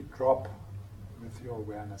really drop with your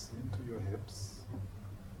awareness into your hips.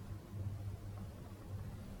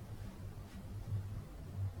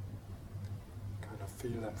 Kind of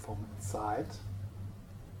feel them from inside,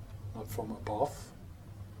 not from above.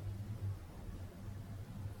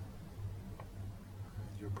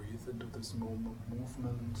 And you breathe into this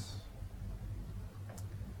movement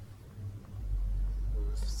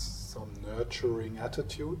with some nurturing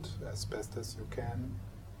attitude as best as you can.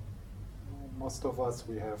 Most of us,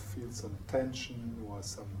 we feel some tension or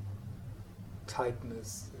some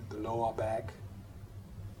tightness in the lower back.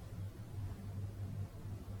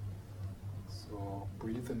 So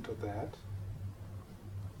breathe into that.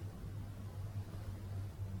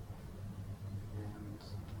 And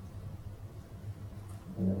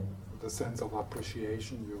with a sense of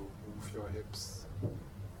appreciation, you move your hips.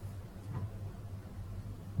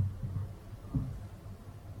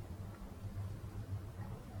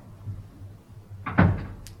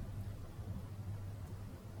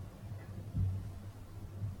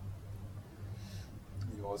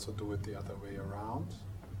 Also do it the other way around.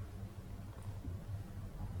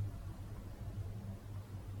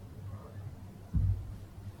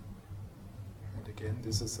 And again,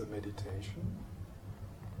 this is a meditation.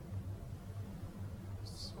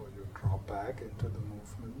 So you draw back into the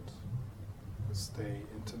movement. You stay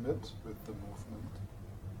intimate with the movement.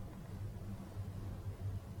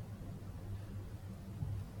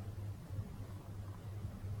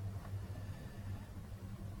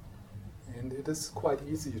 And it is quite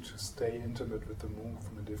easy to stay intimate with the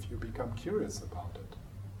movement if you become curious about it.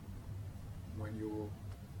 When you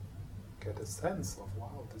get a sense of,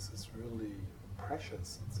 wow, this is really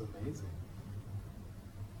precious, it's amazing.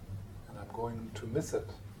 And I'm going to miss it,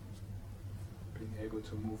 being able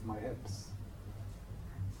to move my hips.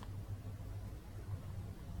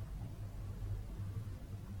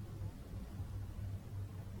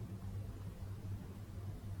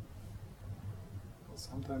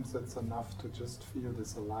 Sometimes it's enough to just feel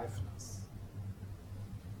this aliveness.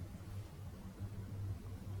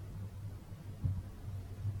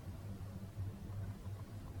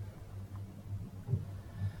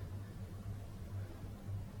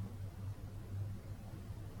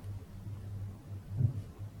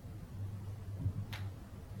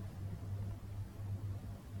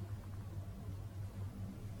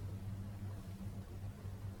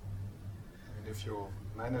 And if you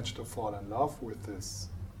manage to fall in love with this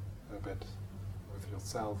a bit, with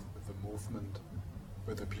yourself, with the movement,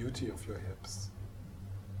 with the beauty of your hips,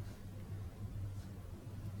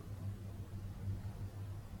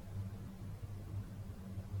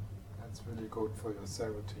 that's really good for your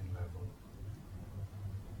serotonin level.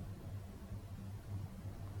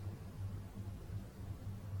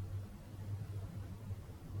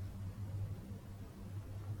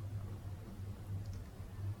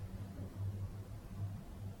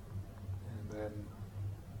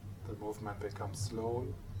 The movement becomes slow,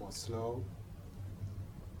 more slow.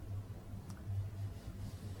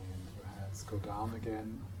 And your hands go down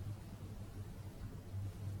again.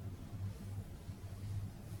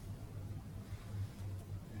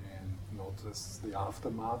 And notice the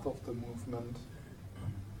aftermath of the movement.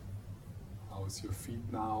 How's your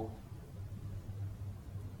feet now?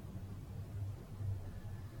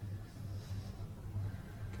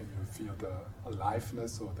 Can you feel the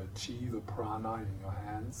aliveness or the chi, the prana in your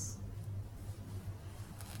hands?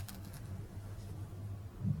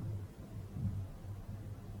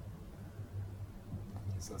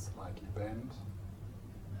 Is a slightly bent.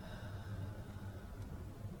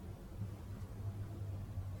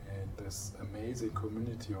 And this amazing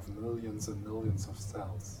community of millions and millions of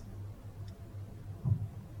cells.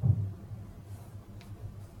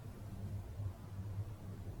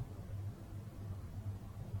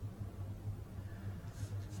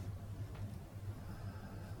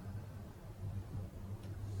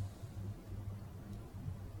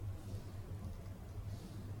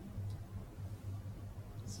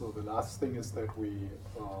 So the last thing is that we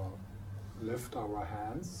lift our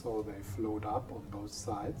hands so they float up on both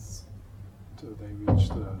sides till they reach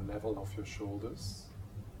the level of your shoulders.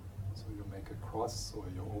 So you make a cross or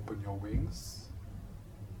you open your wings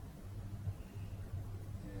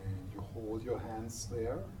and you hold your hands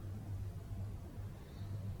there.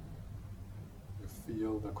 You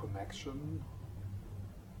feel the connection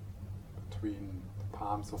between the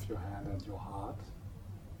palms of your hand and your heart.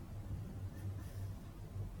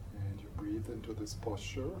 And you breathe into this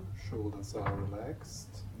posture. Shoulders are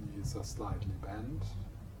relaxed, knees are slightly bent.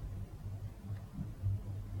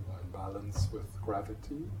 You are in balance with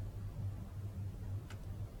gravity.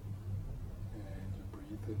 And you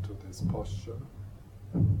breathe into this posture.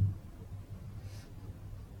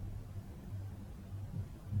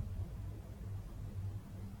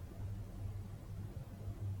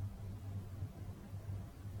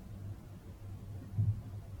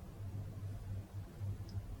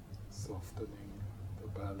 Softening the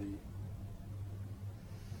belly.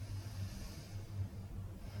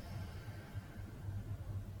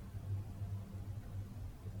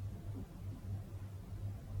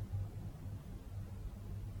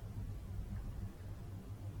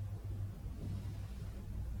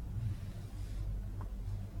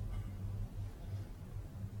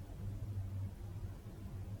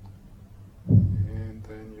 And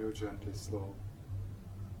then you gently slow.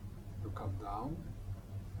 You come down.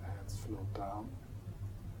 Hands float down.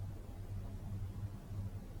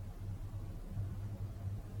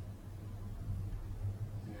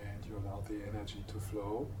 And you allow the energy to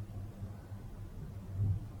flow.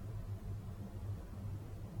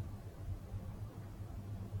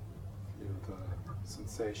 Feel the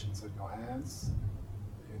sensations in your hands,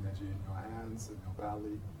 the energy in your hands, in your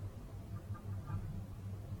belly.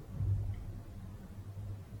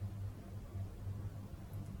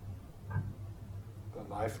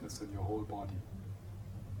 Aliveness in your whole body.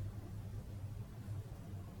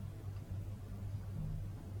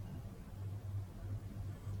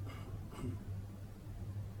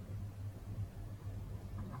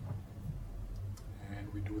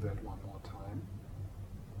 And we do that one more time.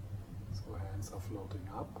 So hands are floating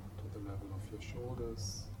up to the level of your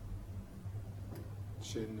shoulders.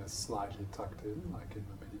 Chin is slightly tucked in, like in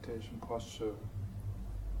the meditation posture.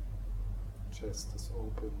 Chest is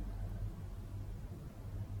open.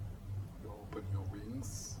 Open your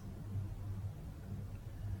wings,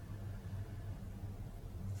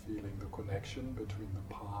 feeling the connection between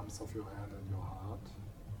the palms of your hand and your heart,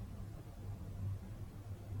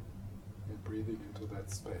 and breathing into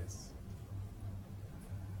that space.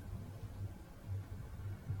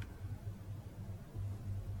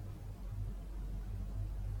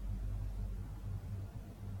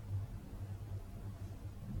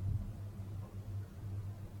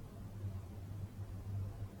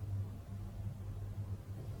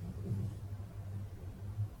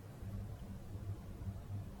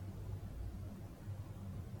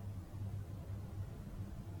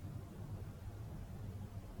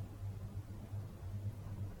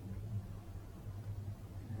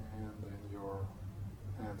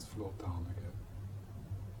 Hands float down again.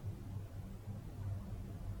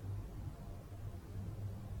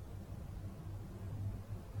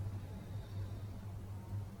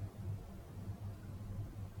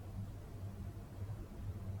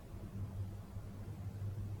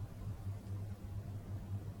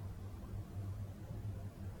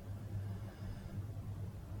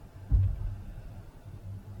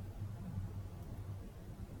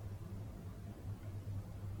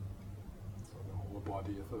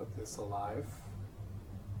 Body is alive.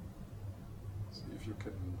 See if you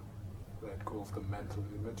can let go of the mental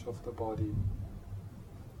image of the body.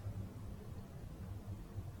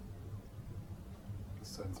 A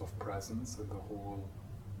sense of presence in the whole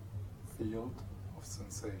field of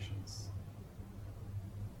sensations.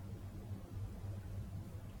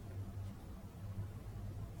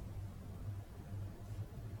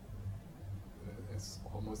 It's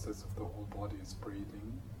almost as if the whole body is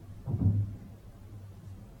breathing.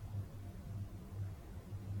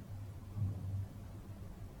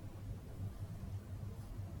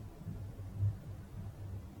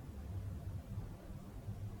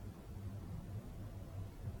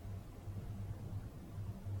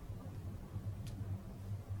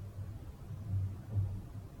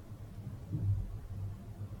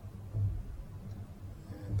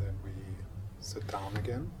 Sit down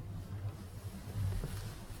again.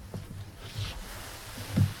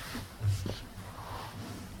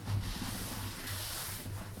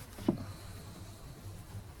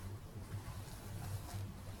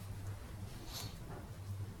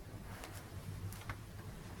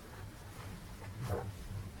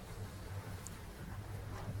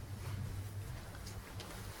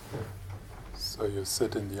 So you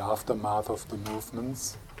sit in the aftermath of the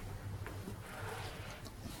movements.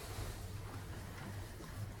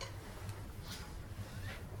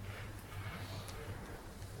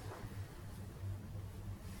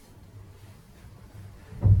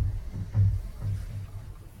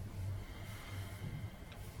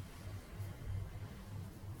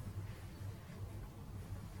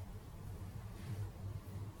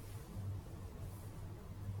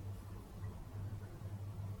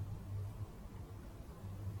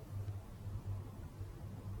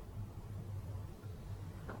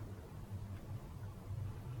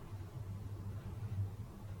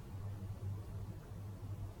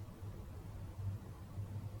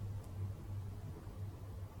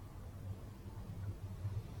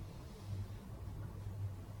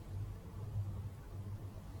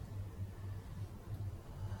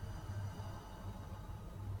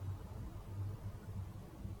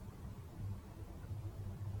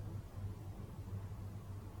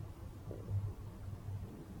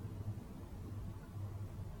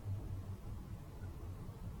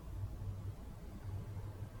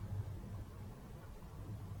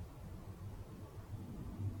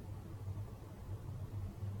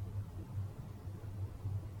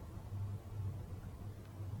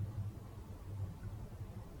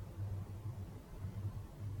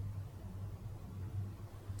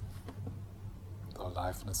 The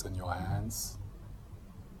aliveness in your hands.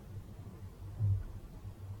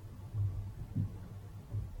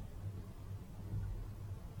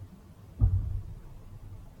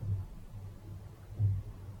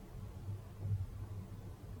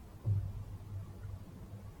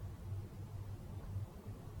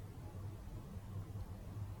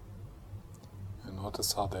 And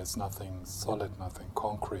notice how there's nothing solid, nothing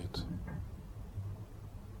concrete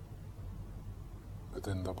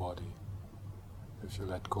within the body if you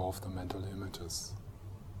let go of the mental images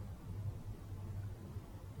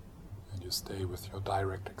and you stay with your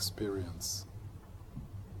direct experience.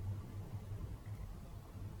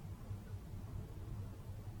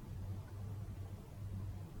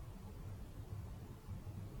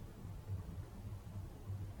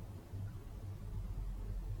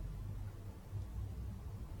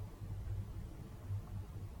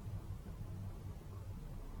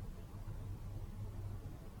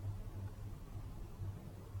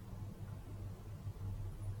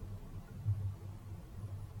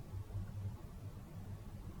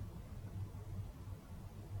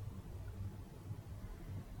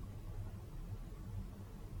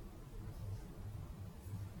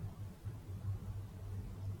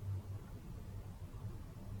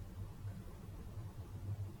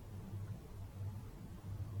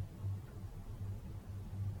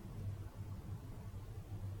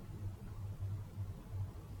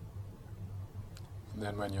 And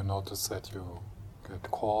then when you notice that you get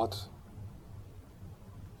caught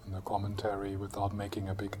in the commentary without making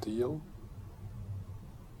a big deal,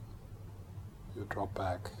 you drop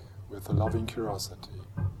back with a loving curiosity.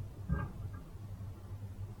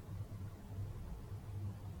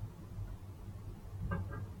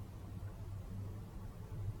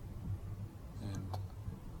 And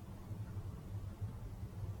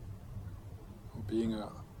being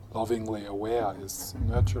lovingly aware is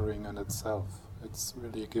nurturing in itself. It's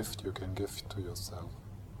really a gift you can give to yourself.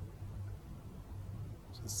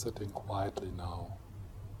 Just sitting quietly now.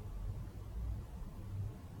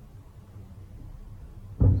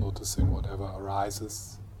 Noticing whatever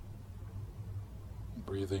arises,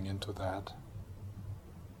 breathing into that.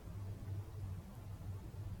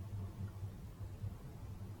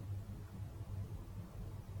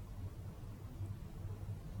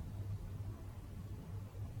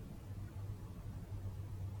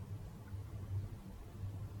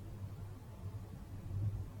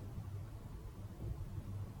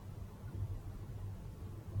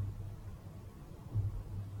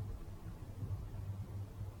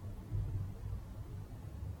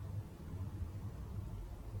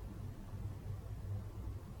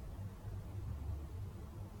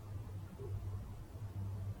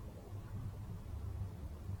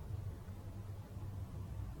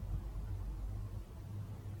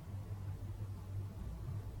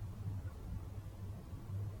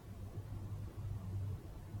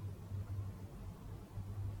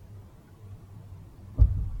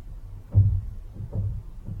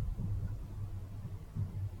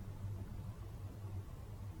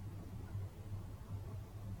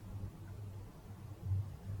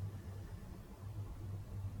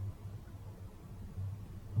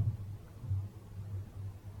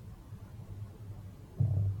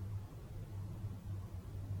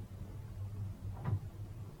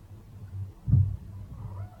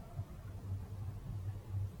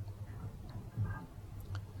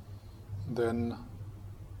 then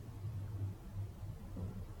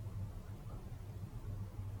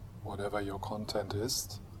whatever your content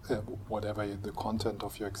is, whatever the content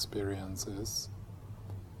of your experience is,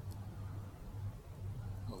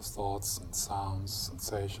 those thoughts and sounds,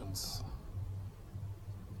 sensations,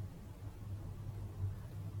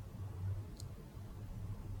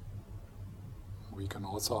 we can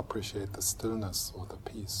also appreciate the stillness or the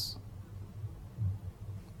peace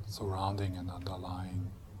surrounding and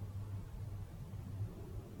underlying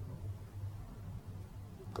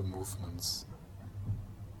the movements.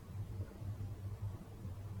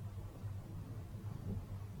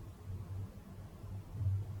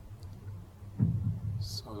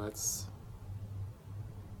 So let's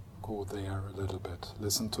go there a little bit.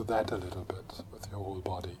 Listen to that a little bit with your whole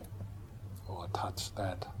body, or touch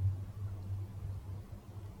that.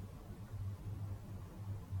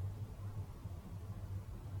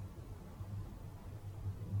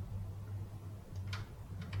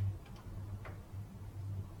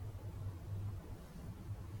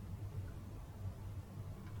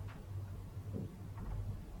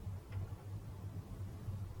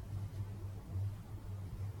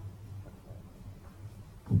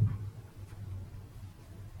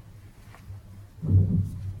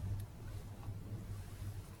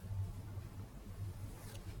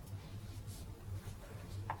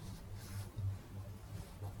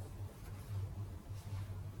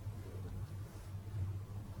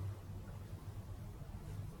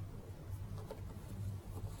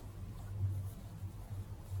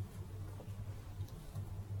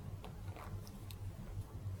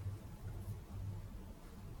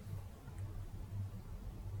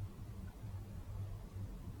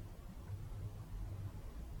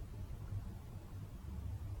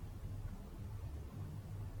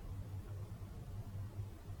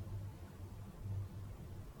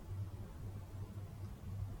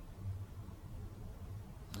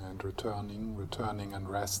 And returning and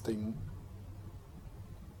resting,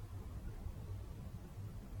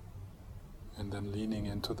 and then leaning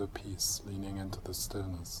into the peace, leaning into the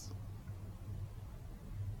stillness.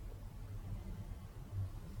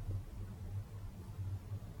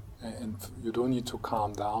 And you don't need to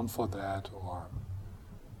calm down for that, or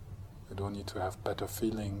you don't need to have better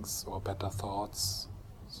feelings or better thoughts.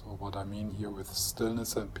 So what I mean here with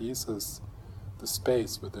stillness and peace is the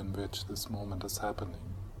space within which this moment is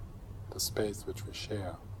happening, the space which we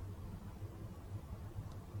share.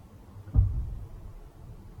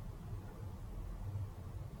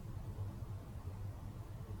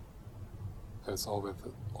 There's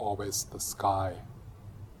always the sky.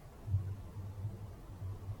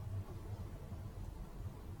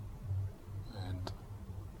 And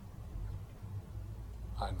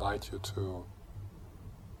I invite you to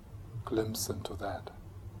glimpse into that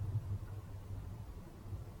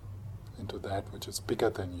which is bigger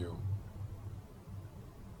than you.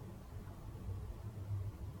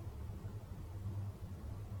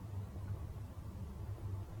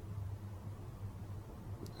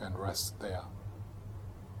 And rest there.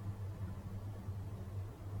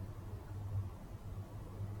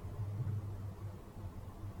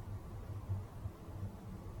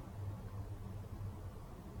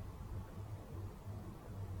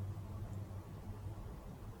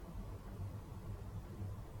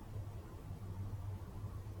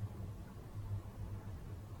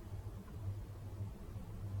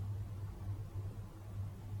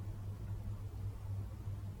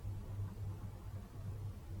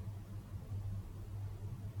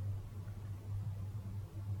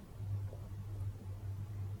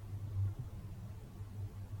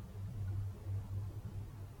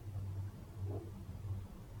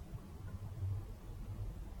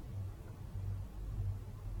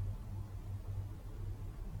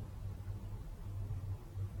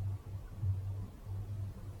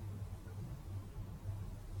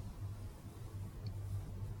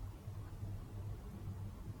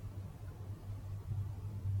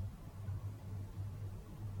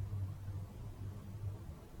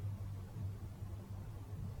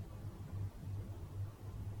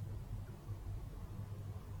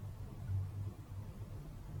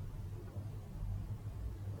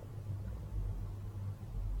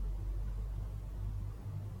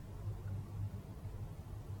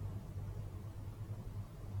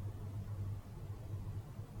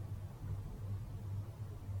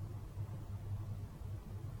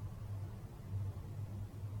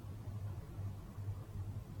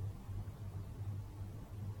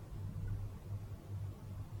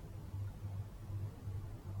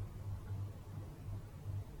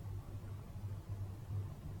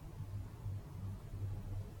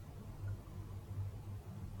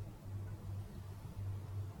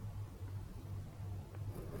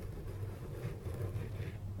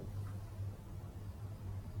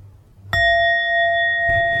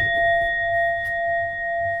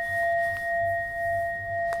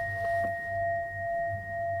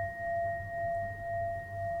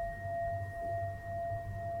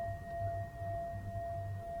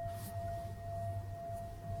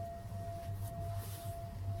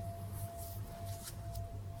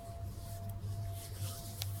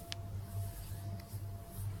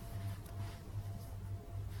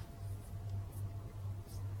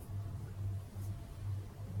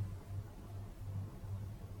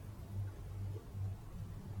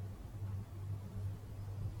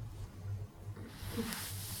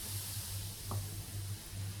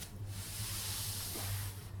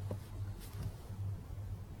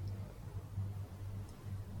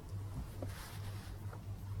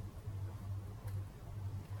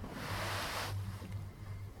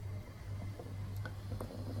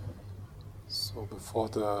 So before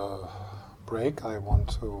the break, I want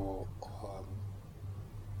to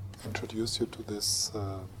introduce you to this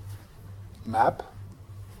map,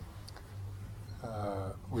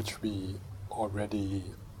 which we already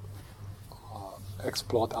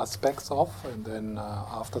explored aspects of, and then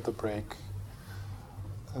after the break,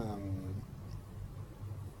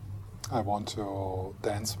 I want to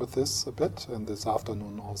dance with this a bit, and this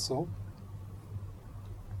afternoon also.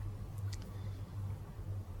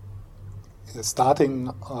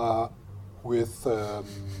 Starting with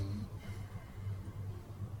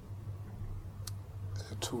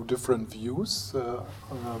two different views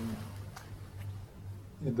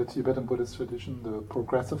in the Tibetan Buddhist tradition, the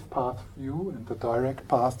progressive path view and the direct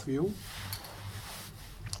path view.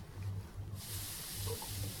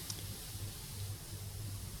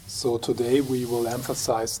 So today we will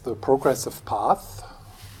emphasize the progressive path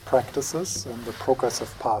practices and the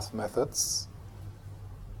progressive path methods.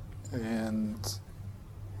 And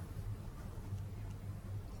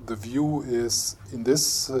the view is in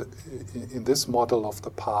this model of the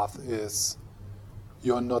path is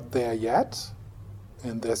you're not there yet,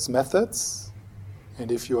 and there's methods,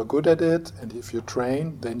 and if you are good at it and if you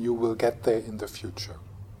train, then you will get there in the future.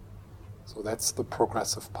 So that's the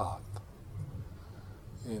progressive path.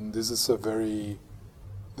 And this is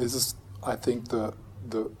I think the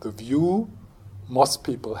view most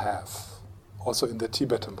people have. Also in the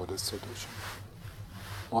Tibetan Buddhist tradition.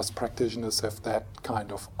 Most practitioners have that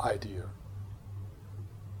kind of idea.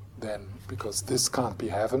 Then, because this can't be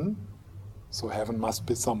heaven, so heaven must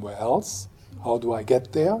be somewhere else. How do I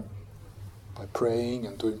get there? By praying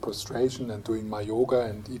and doing prostration and doing my yoga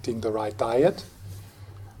and eating the right diet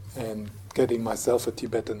and getting myself a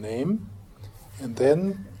Tibetan name. And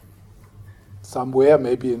then, somewhere,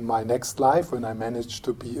 maybe in my next life, when I manage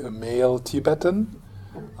to be a male Tibetan,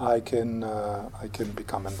 I can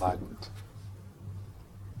become enlightened.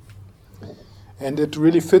 And it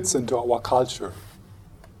really fits into our culture.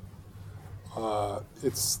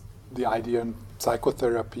 It's the idea in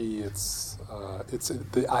psychotherapy, it's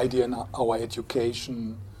the idea in our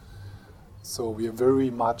education. So we are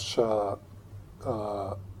very much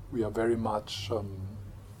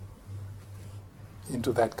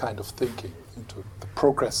into that kind of thinking, into the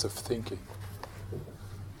progressive thinking.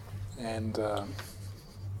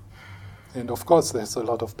 And of course, there's a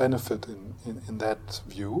lot of benefit in that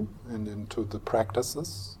view and into the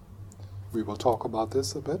practices. We will talk about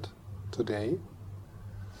this a bit today.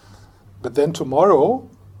 But then tomorrow,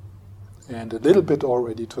 and a little bit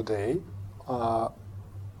already today,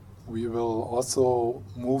 we will also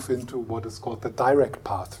move into what is called the direct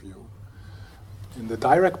path view. And the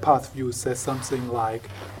direct path view says something like,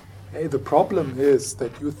 hey, the problem is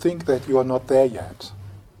that you think that you are not there yet.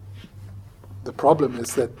 The problem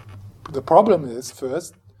is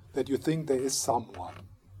first that you think there is someone.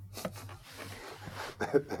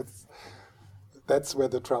 That's where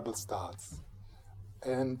the trouble starts.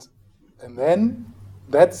 And then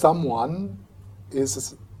that someone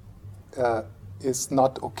is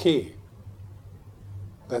not okay.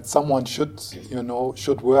 That someone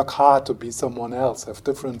should work hard to be someone else, have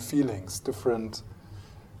different feelings, different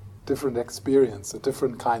experience,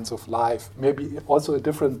 different kinds of life, maybe also a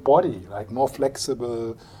different body, like more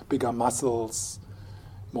flexible, bigger muscles,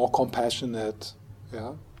 more compassionate,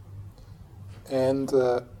 yeah. And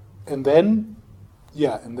then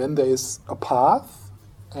there is a path,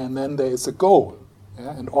 and then there is a goal,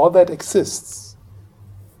 yeah? And all that exists.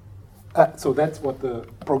 So that's what the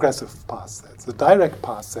progressive path says. The direct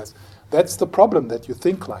path says that's the problem, that you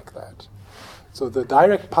think like that. So the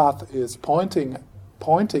direct path is pointing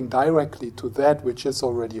directly to that which is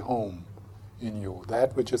already home in you,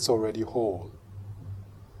 that which is already whole.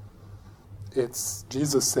 It's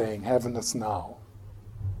Jesus saying, heaven is now.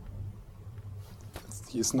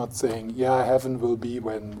 He's not saying, yeah, heaven will be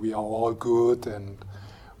when we are all good and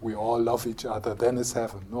we all love each other, then is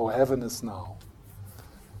heaven. No, heaven is now.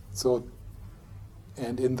 So,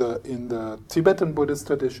 and in the Tibetan Buddhist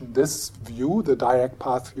tradition, this view, the direct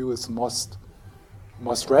path view, is most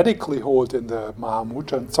radically hold in the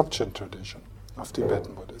Mahamudra and Dzogchen tradition of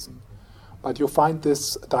Tibetan Buddhism. But you find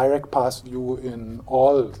this direct path view in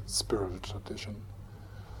all spiritual tradition,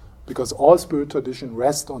 because all spiritual tradition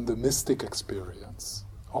rest on the mystic experience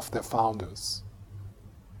of their founders,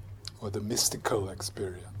 or the mystical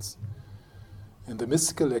experience. And the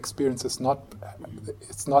mystical experience it's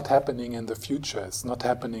not happening in the future, it's not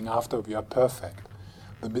happening after we are perfect.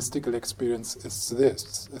 The mystical experience is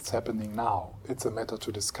this, it's happening now. It's a matter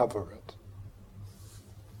to discover it.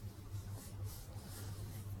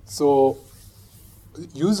 So,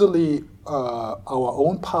 usually our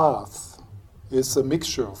own path is a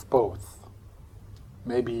mixture of both.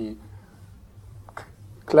 maybe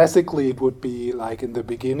classically it would be like in the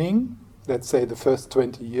beginning, let's say the first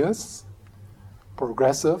 20 years,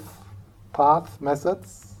 progressive path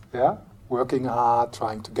methods, yeah? Working hard,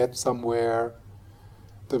 trying to get somewhere,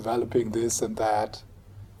 developing this and that.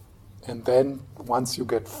 And then once you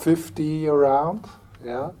get 50 around,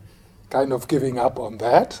 yeah, kind of giving up on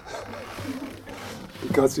that.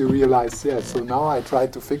 Because you realize, yeah, so now I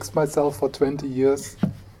tried to fix myself for 20 years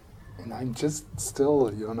and I'm just still,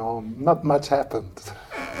 not much happened.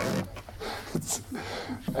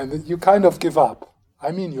 And you kind of give up.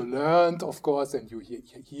 I mean, you learned, of course, and you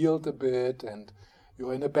healed a bit and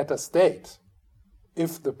you're in a better state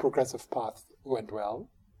if the progressive path went well,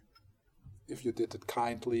 if you did it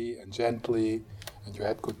kindly and gently and you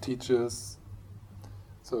had good teachers.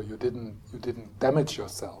 So you didn't damage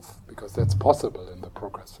yourself, because that's possible in the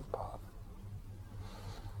progressive path.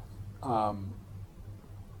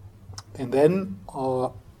 And then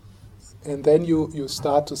you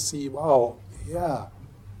start to see, wow, yeah,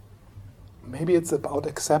 maybe it's about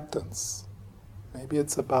acceptance. Maybe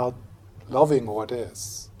it's about loving what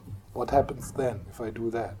is. What happens then if I do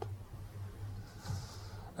that?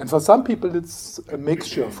 And for some people it's a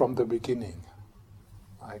mixture from the beginning.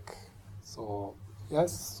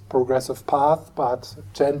 Yes, progressive path, but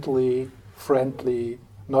gently, friendly,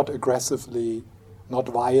 not aggressively, not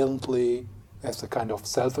violently, as a kind of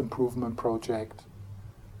self-improvement project,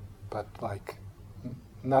 but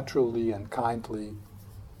naturally and kindly.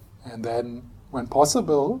 And then, when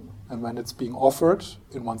possible, and when it's being offered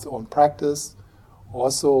in one's own practice,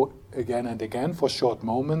 also again and again for short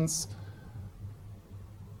moments,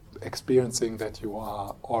 experiencing that you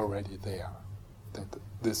are already there, that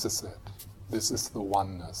this is it. This is the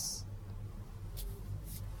oneness.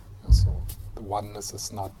 So the oneness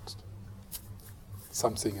is not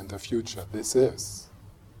something in the future. This is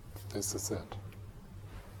it.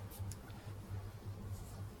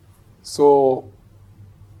 So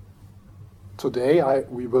today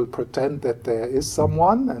we will pretend that there is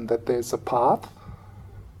someone and that there is a path,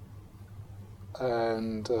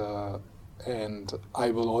 and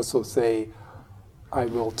I will also say, I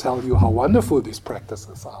will tell you how wonderful these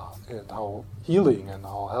practices are and how healing and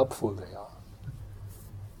how helpful they are.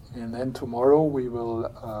 And then tomorrow we will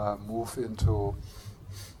move into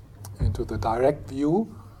the direct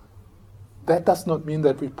view. That does not mean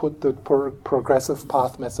that we put the progressive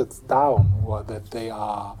path methods down, or that they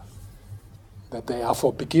are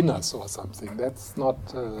for beginners or something. That's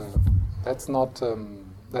not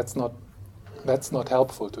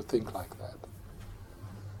helpful to think like that.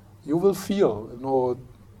 You will feel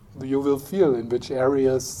in which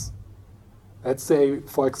areas, let's say,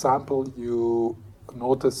 for example, you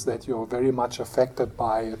notice that you're very much affected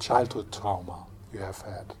by a childhood trauma you have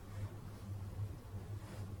had.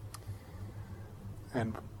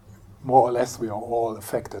 And more or less we are all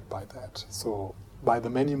affected by that. So by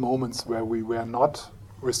the many moments where we were not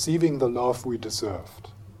receiving the love we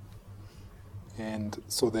deserved. And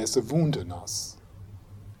so there's a wound in us.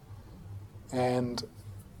 And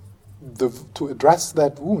to address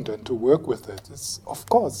that wound and to work with it is, of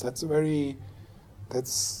course, that's really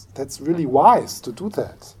wise to do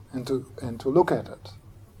that and to look at it.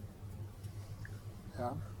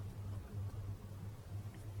 Yeah.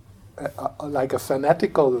 Like a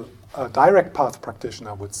fanatical direct path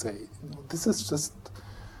practitioner would say, this is just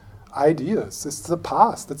ideas. It's the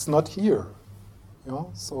past. It's not here.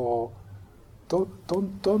 So don't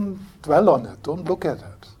dwell on it. Don't look at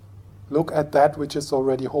it. Look at that which is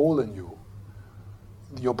already whole in you.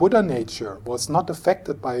 Your Buddha nature was not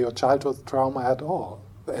affected by your childhood trauma at all.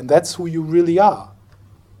 And that's who you really are.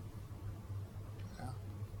 Yeah.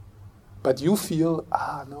 But you feel,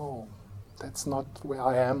 no, that's not where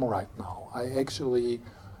I am right now.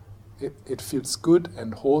 It feels good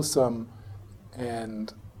and wholesome,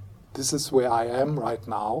 and this is where I am right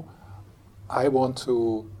now. I want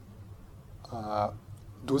to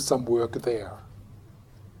do some work there.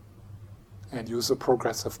 And use a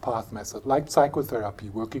progressive path method, like psychotherapy,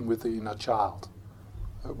 working with the inner child,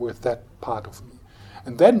 with that part of me.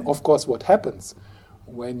 And then, of course, what happens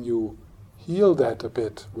when you heal that a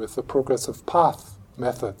bit with the progressive path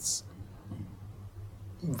methods,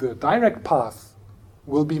 the direct path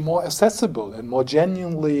will be more accessible and more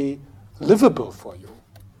genuinely livable for you.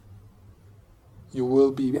 You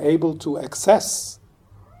will be able to access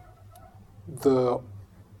the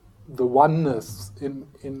oneness in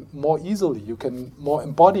more easily. You can more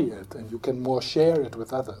embody it, and you can more share it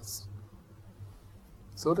with others.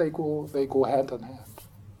 So they go hand in hand.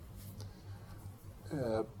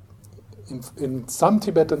 In some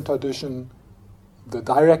Tibetan tradition, the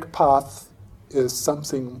direct path is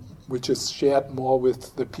something which is shared more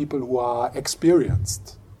with the people who are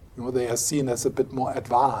experienced. They are seen as a bit more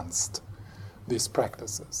advanced, these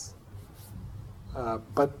practices.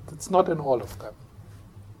 But it's not in all of them.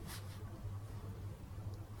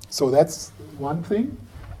 So that's one thing.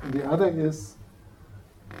 And the other is,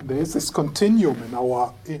 there is this continuum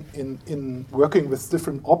in working with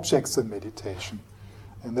different objects in meditation.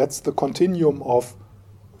 And that's the continuum of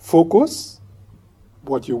focus,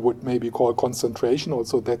 what you would maybe call concentration.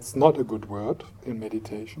 Also, that's not a good word in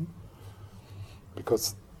meditation,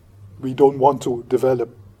 because we don't want to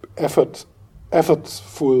develop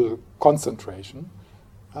effortful concentration.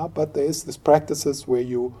 But there is this practices where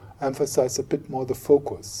you emphasize a bit more the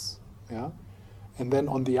focus. Yeah? And then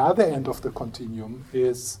on the other end of the continuum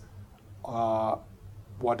is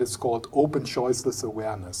what is called open choiceless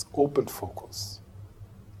awareness, open focus.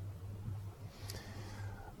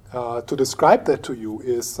 To describe that to you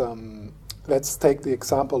is, let's take the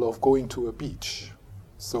example of going to a beach.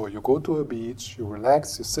 So you go to a beach, you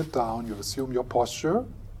relax, you sit down, you assume your posture.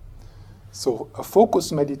 So a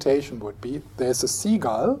focused meditation would be, there's a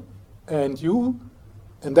seagull, and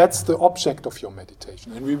that's the object of your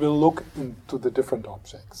meditation. And we will look into the different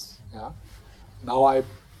objects. Yeah? Now I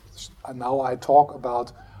talk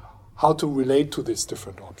about how to relate to these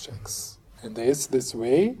different objects. And there is this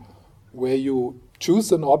way where you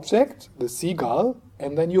choose an object, the seagull,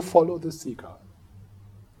 and then you follow the seagull.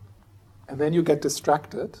 And then you get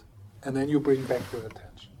distracted, and then you bring back your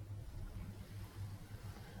attention.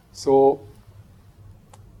 So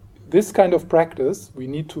this kind of practice, we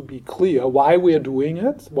need to be clear why we are doing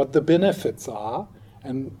it, what the benefits are,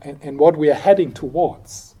 and what we are heading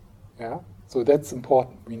towards. Yeah? So that's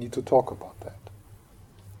important. We need to talk about that.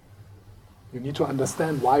 You need to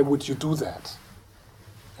understand why would you do that,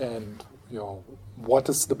 and what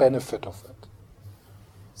is the benefit of it.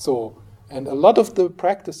 So, and a lot of the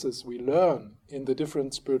practices we learn in the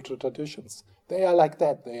different spiritual traditions, they are like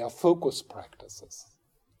that. They are focus practices.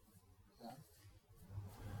 Yeah?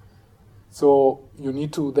 So you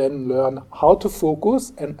need to then learn how to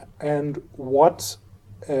focus and what,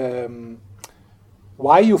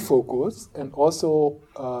 why you focus, and also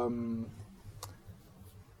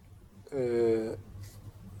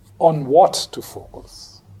on what to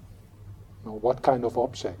focus. What kind of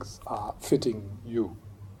objects are fitting you.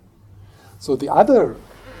 So the other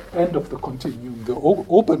end of the continuum, the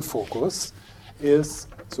open focus, is,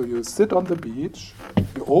 so you sit on the beach,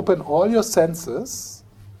 you open all your senses,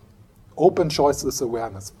 open choiceless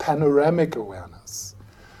awareness, panoramic awareness.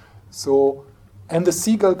 So, and the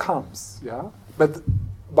seagull comes, yeah?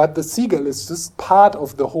 But the seagull is just part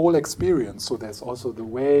of the whole experience. So there's also the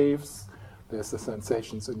waves, there's the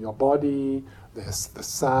sensations in your body, there's the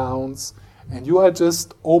sounds, and you are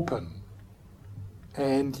just open.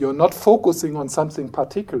 And you're not focusing on something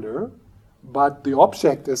particular, but the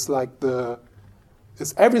object is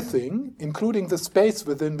is everything, including the space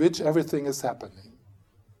within which everything is happening.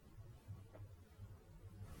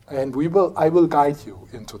 And I will guide you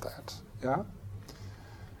into that. Yeah.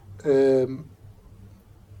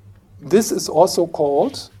 This is also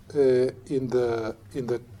called in the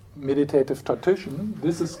meditative tradition.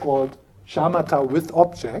 This is called shamatha with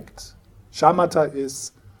object. Shamatha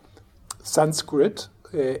is Sanskrit,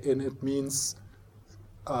 and it means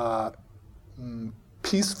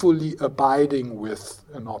peacefully abiding with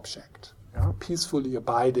an object. Yeah? Peacefully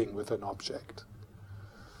abiding with an object.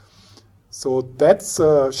 So that's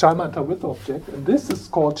shamatha with object, and this is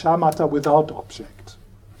called shamatha without object.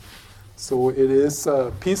 So it is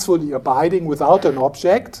peacefully abiding without an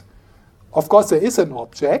object. Of course, there is an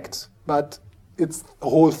object, but it's the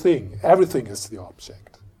whole thing. Everything is the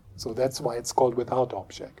object. So that's why it's called without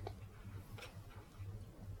object.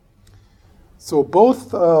 So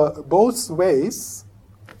both ways,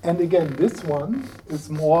 and again, this one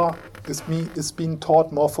is being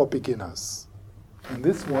taught more for beginners, and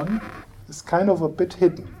this one is kind of a bit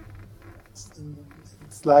hidden.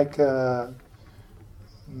 It's like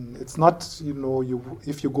it's not,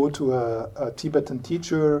 if you go to a Tibetan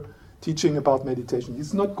teacher teaching about meditation,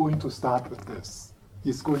 he's not going to start with this.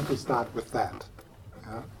 He's going to start with that.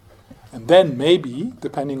 Yeah? And then maybe,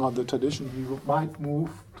 depending on the tradition, you might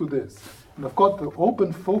move to this. And of course, the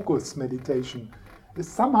open focus meditation is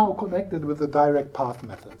somehow connected with the direct path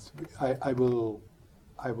methods. I will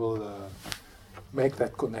make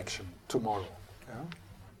that connection tomorrow. Yeah?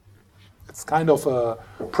 It's kind of a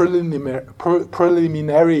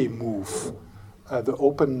preliminary move, the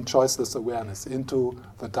open choiceless awareness into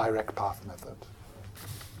the direct path method.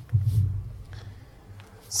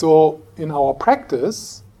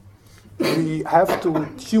 we have to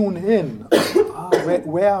tune in.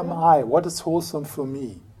 Where am I? What is wholesome for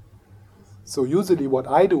me? So usually what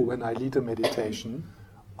I do when I lead a meditation,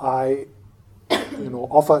 I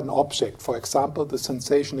offer an object. For example, the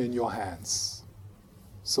sensation in your hands.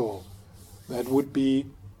 So that would be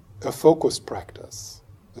a focus practice,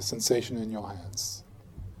 the sensation in your hands.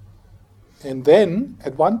 And then,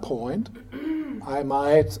 at one point, I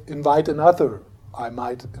might invite another. I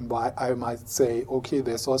might say, okay,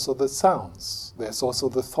 there's also the sounds, there's also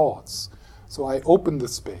the thoughts. So I open the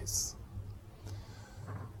space.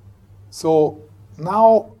 So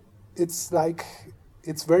now it's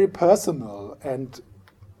very personal, and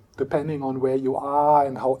depending on where you are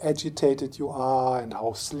and how agitated you are and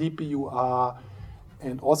how sleepy you are,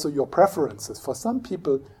 and also your preferences. For some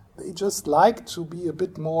people, they just like to be a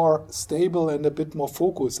bit more stable and a bit more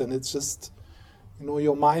focused, and it's just,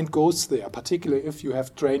 your mind goes there, particularly if you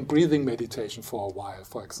have trained breathing meditation for a while,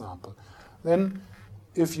 for example. Then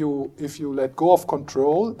if you let go of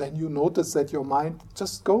control, then you notice that your mind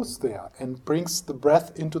just goes there and brings the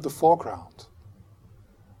breath into the foreground.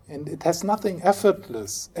 And it has nothing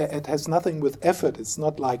effortless. It has nothing with effort. It's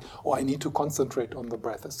not like, I need to concentrate on the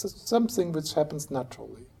breath. It's just something which happens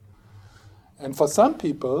naturally. And for some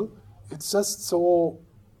people, it's just so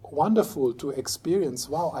wonderful to experience,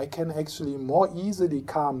 wow, I can actually more easily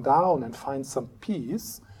calm down and find some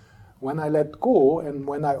peace when I let go and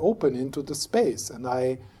when I open into the space and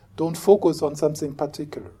I don't focus on something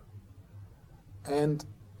particular. And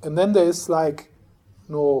then there is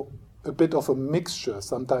a bit of a mixture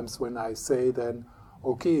sometimes when I say then,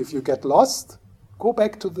 okay, if you get lost, go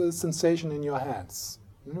back to the sensation in your hands.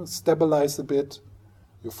 Stabilize a bit,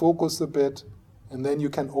 you focus a bit, and then you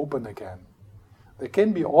can open again. There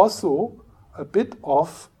can be also a bit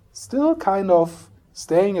of still kind of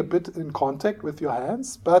staying a bit in contact with your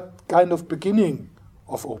hands, but kind of beginning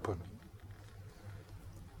of opening.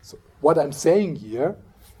 So what I'm saying here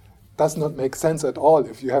does not make sense at all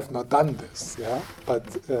if you have not done this, yeah? But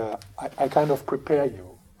I kind of prepare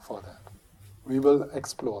you for that. We will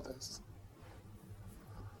explore this.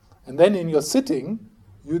 And then in your sitting,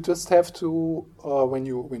 you just have to, when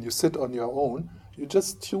you sit on your own, you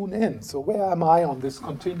just tune in. So where am I on this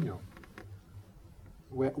continuum?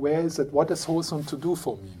 Where is it? What is wholesome to do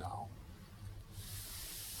for me now?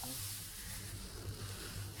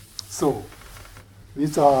 So,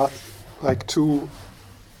 these are like two.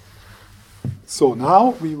 So now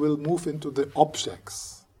we will move into the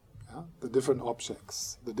objects, the different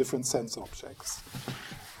objects, the different sense objects.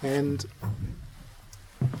 And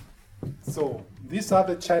so these are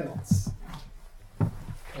the channels.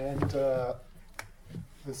 And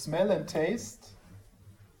the smell and taste,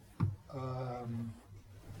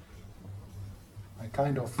 I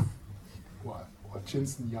kind of, or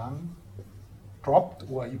Jinsen Yang dropped,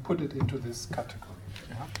 or he put it into this category.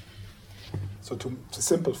 Yeah? So to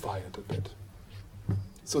simplify it a bit.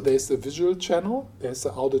 So there's the visual channel, there's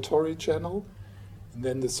the auditory channel, and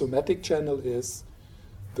then the somatic channel is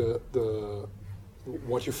the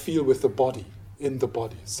what you feel with the body, in the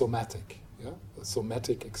body, somatic, yeah? The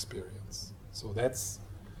somatic experience. So that's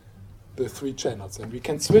the three channels, and we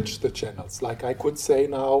can switch the channels. Like I could say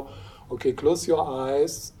now, okay, close your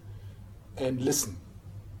eyes and listen.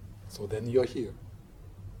 So then you're here.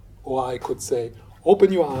 Or I could say,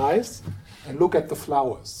 open your eyes and look at the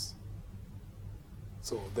flowers.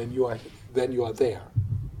 So then you are there.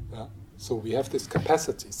 Yeah? So we have this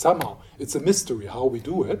capacity. Somehow, it's a mystery how we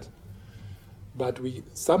do it, but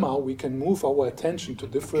somehow we can move our attention to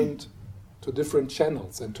different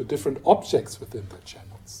channels and to different objects within the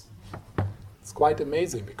channels. It's quite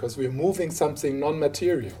amazing because we're moving something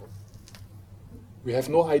non-material. We have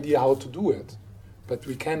no idea how to do it, but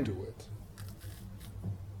we can do it.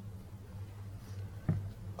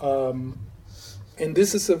 And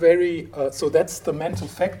this is a very so that's the mental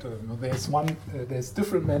factor. There's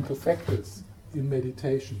different mental factors in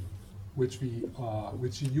meditation, which you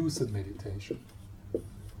use in meditation.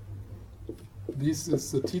 This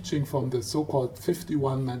is the teaching from the so-called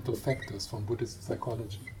 51 mental factors from Buddhist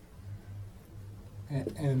psychology.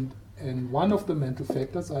 And one of the mental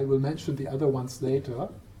factors, I will mention the other ones later,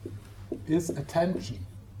 is attention.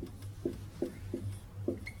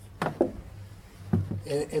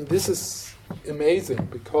 And this is amazing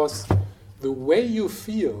because the way you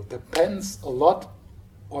feel depends a lot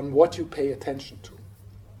on what you pay attention to.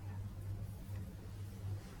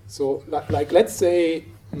 So, like let's say,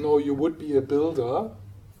 you would be a builder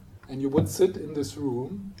and you would sit in this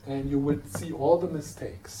room and you would see all the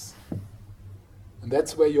mistakes. And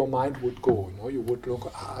that's where your mind would go. You would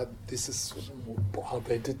look,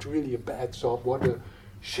 they did really a bad job. What a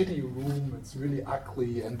shitty room, it's really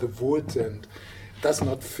ugly, and the wood and does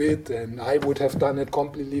not fit, and I would have done it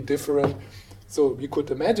completely different. So we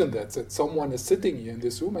could imagine that someone is sitting here in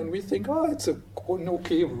this room and we think, oh, it's an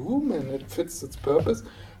okay room and it fits its purpose.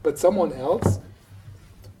 But someone else,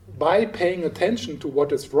 by paying attention to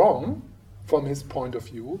what is wrong from his point of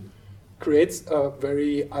view, creates a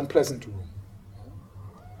very unpleasant room.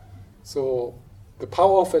 So the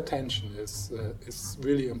power of attention is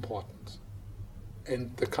really important.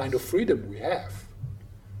 And the kind of freedom we have.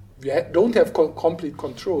 Don't have complete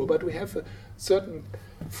control, but we have a certain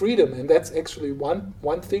freedom, and that's actually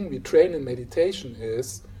one thing we train in meditation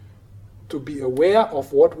is to be aware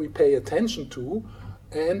of what we pay attention to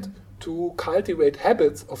and to cultivate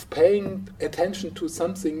habits of paying attention to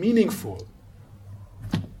something meaningful.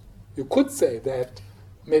 You could say that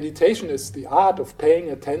meditation is the art of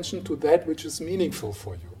paying attention to that which is meaningful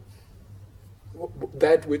for you,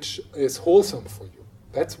 that which is wholesome for you.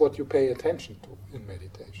 That's what you pay attention to in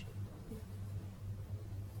meditation.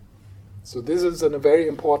 So this is a very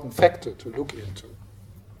important factor to look into.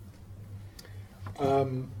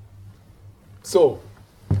 So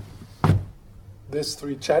there's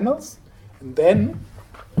 3 channels, and then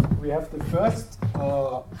we have the first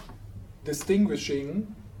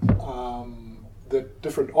distinguishing the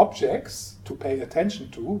different objects to pay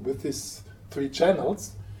attention to with these 3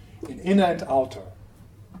 channels in inner and outer.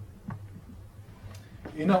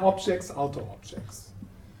 Inner objects, outer objects.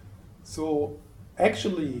 So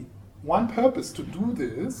actually, one purpose to do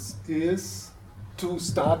this is to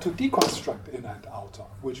start to deconstruct inner and outer,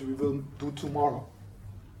 which we will do tomorrow.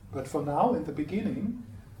 But for now, in the beginning,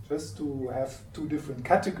 just to have 2 different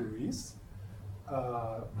categories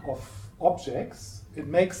of objects, it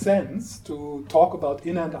makes sense to talk about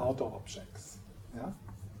inner and outer objects. Yeah?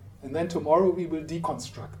 And then tomorrow we will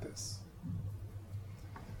deconstruct this.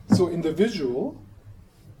 So in the visual,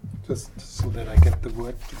 just so that I get the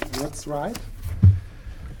words right,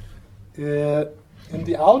 in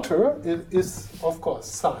the outer, it is, of course,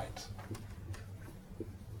 sight.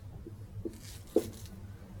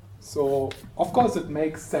 So, of course, it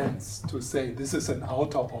makes sense to say this is an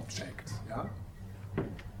outer object. Yeah?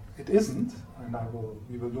 It isn't, and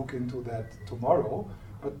we will look into that tomorrow.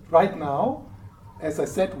 But right now, as I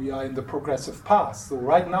said, we are in the progressive path. So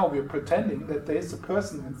right now we're pretending that there is a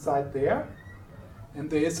person inside there, and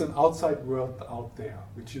there is an outside world out there,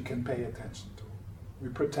 which you can pay attention to.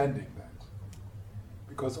 We're pretending that.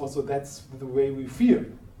 Because also that's the way we feel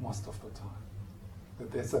most of the time.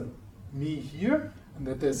 That there's a me here, and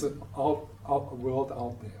that there's a world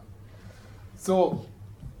out there. So,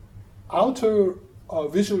 outer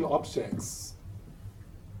visual objects,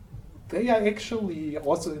 they are actually,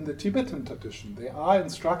 also in the Tibetan tradition, they are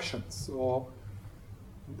instructions. So,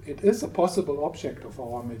 it is a possible object of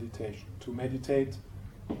our meditation, to meditate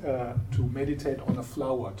on a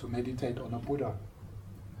flower, to meditate on a Buddha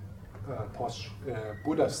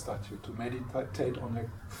Buddha statue, to meditate on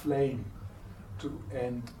a flame,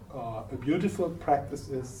 and a beautiful practice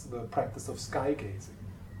is the practice of sky gazing,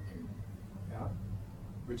 yeah,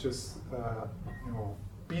 which is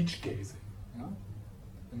beach gazing. Yeah?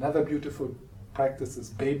 Another beautiful practice is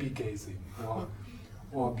baby gazing,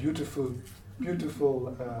 or beautiful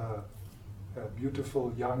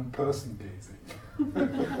young person gazing.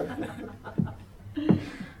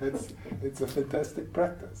 It's a fantastic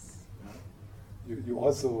practice.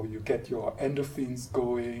 You get your endorphins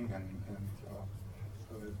going, and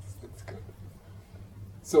so it's good.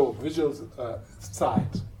 So visual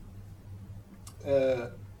sight.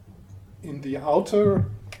 In the outer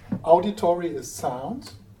auditory is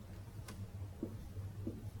sound,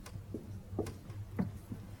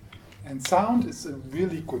 and sound is a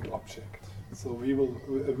really good object. So we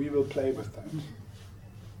will play with that.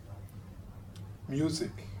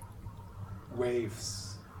 Music, waves.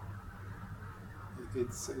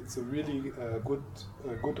 It's a really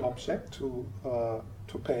good object to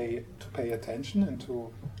pay attention and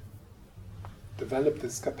to develop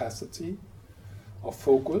this capacity of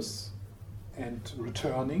focus and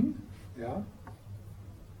returning. Yeah.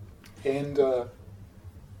 And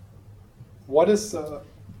what is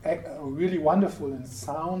really wonderful in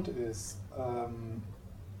sound is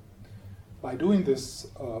by doing this,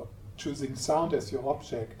 choosing sound as your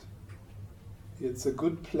object, it's a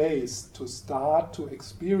good place to start to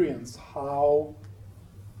experience how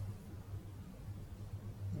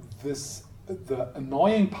the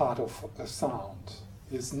annoying part of a sound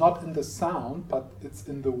is not in the sound, but it's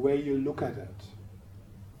in the way you look at it.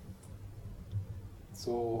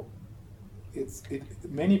 So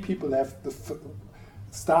many people have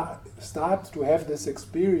start to have this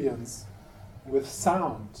experience with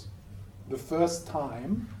sound the first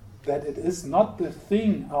time that it is not the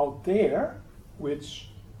thing out there which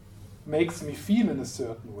makes me feel in a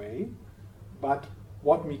certain way, but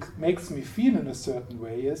what makes me feel in a certain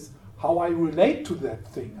way is how I relate to that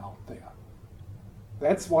thing out there.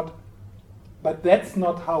 But that's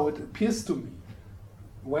not how it appears to me.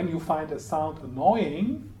 When you find a sound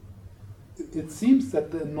annoying, it seems that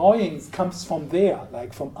the annoyance comes from there,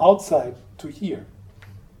 like from outside to here.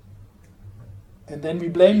 And then we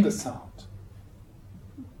blame the sound,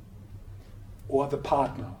 or the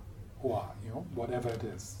partner, or whatever it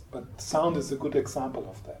is. But sound is a good example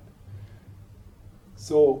of that.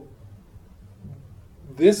 So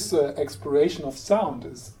this exploration of sound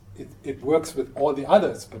it works with all the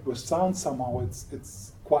others, but with sound somehow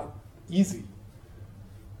it's quite easy.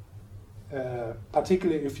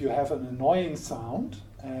 Particularly if you have an annoying sound,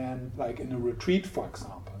 and like in a retreat, for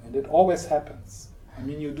example, and it always happens. I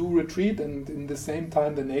mean, you do retreat, and in the same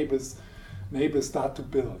time the neighbors start to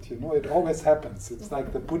build. It always happens. It's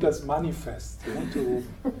like the Buddha's manifest,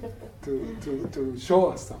 to show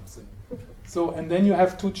us something. So, and then you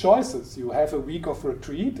have two choices. You have a week of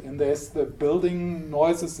retreat, and there's the building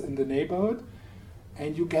noises in the neighborhood,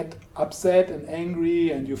 and you get upset and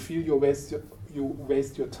angry, and you feel you waste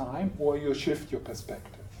your time, or you shift your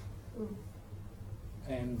perspective.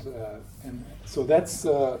 And so that's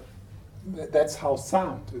how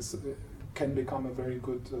sound can become a very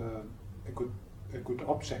good a good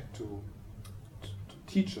object to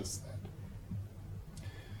teach us that.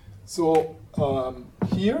 So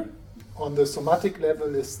here on the somatic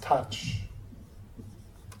level is touch,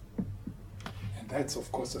 and that's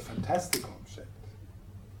of course a fantastic object.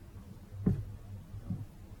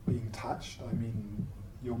 Being touched, I mean,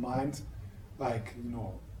 your mind, like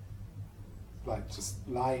just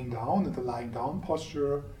lying down in the lying down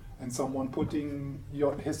posture, and someone putting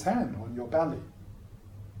his hand on your belly.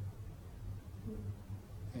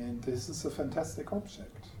 And this is a fantastic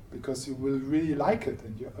object, because you will really like it,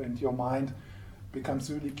 and your mind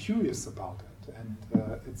becomes really curious about it, and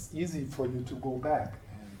it's easy for you to go back,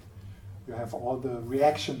 and you have all the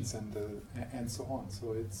reactions and so on.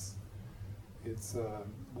 So it's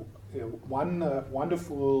one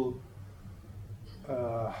wonderful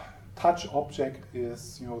touch object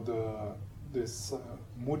is this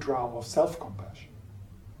mudra of self-compassion.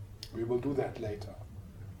 We will do that later.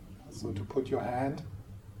 So to put your hand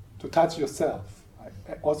to touch yourself.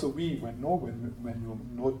 Also, when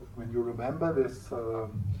you remember this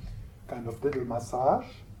kind of little massage,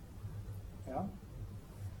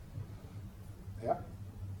 yeah.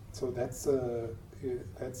 So that's a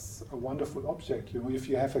wonderful object. If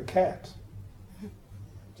you have a cat,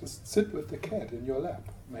 just sit with the cat in your lap.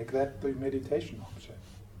 Make that the meditation object.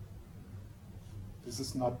 This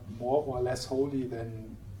is not more or less holy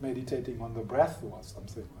than meditating on the breath or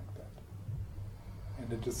something like that.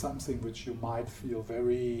 And it is something which you might feel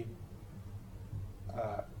very,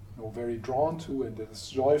 very drawn to, and it is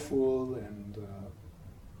joyful,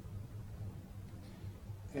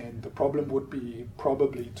 and the problem would be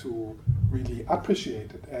probably to really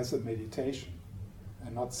appreciate it as a meditation,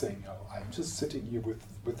 and not saying, I'm just sitting here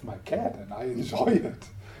with my cat and I enjoy it.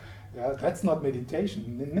 Yeah, that's not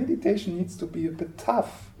meditation. Meditation needs to be a bit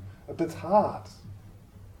tough, a bit hard.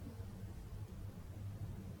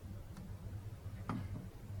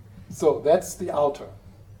 So that's the outer.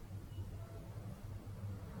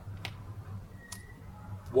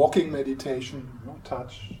 Walking meditation,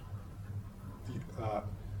 touch,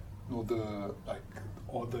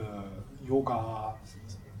 all the yoga,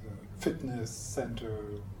 fitness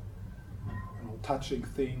center, touching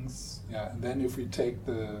things, and then if we take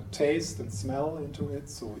the taste and smell into it,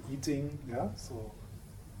 so eating,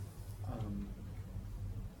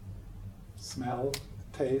 smell,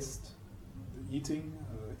 taste, eating,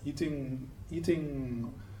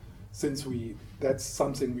 since that's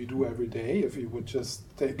something we do every day. If we would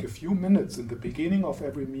just take a few minutes in the beginning of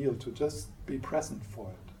every meal to just be present for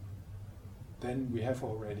it, then we have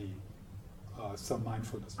already some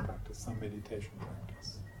mindfulness practice, some meditation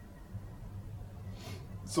practice.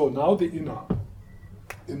 So now the inner.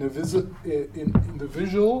 In the visual,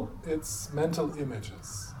 it's mental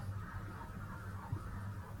images.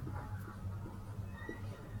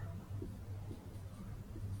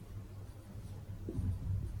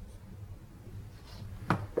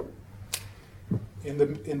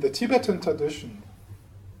 In the Tibetan tradition,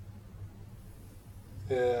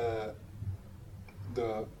 the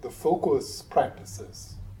focus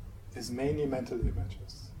practices is mainly mental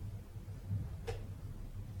images.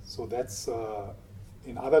 So that's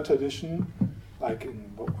in other tradition, like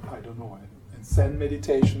in Zen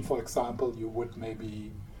meditation, for example, you would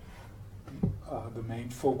maybe the main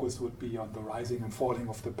focus would be on the rising and falling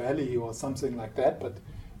of the belly or something like that. But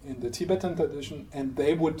in the Tibetan tradition, and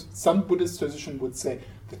some Buddhist tradition would say,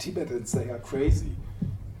 the Tibetans, they are crazy.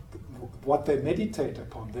 What they meditate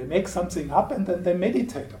upon, they make something up and then they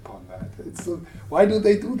meditate upon that. Why do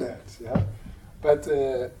they do that? Yeah, but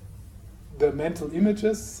the mental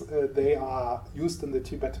images, they are used in the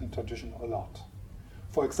Tibetan tradition a lot.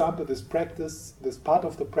 For example, this part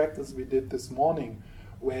of the practice we did this morning,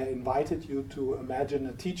 where I invited you to imagine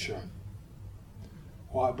a teacher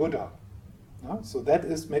or a Buddha. No? So that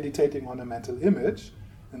is meditating on a mental image,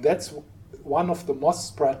 and that's one of the most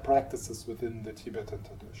spread practices within the Tibetan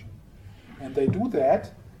tradition. And they do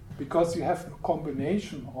that because you have a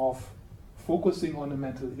combination of focusing on a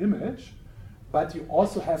mental image, but you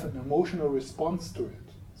also have an emotional response to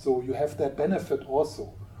it. So you have that benefit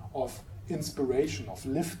also of inspiration, of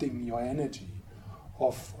lifting your energy,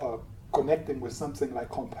 of connecting with something like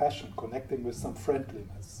compassion, connecting with some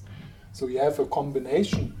friendliness. So you have a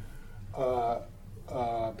combination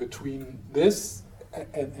between this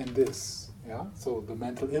and this. Yeah? So the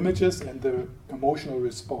mental images and the emotional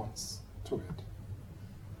response to it.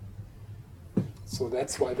 So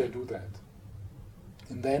that's why they do that.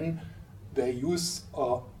 And then they use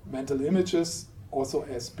mental images also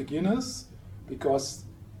as beginners, because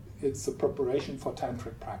it's a preparation for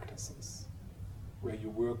tantric practices where you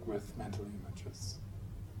work with mental images.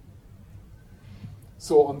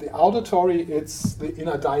 So on the auditory, it's the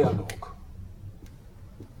inner dialogue.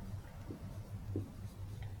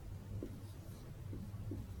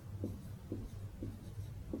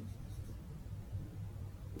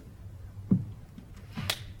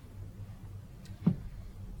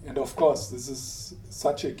 And of course, this is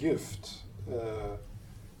such a gift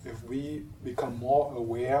if we become more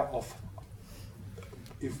aware of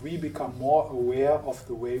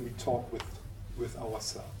the way we talk with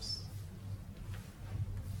ourselves.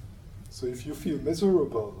 So if you feel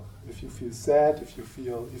miserable, if you feel sad, if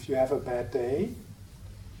you have a bad day,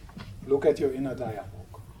 look at your inner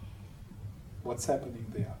dialogue. What's happening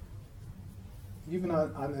there? Even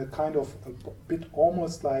on a kind of a bit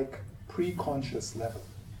almost like pre-conscious level.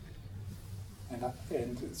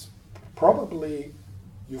 And it's probably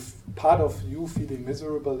part of you feeling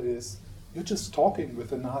miserable is you're just talking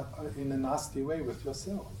in a nasty way with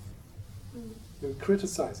yourself. You're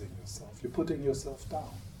criticizing yourself. You're putting yourself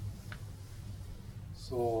down.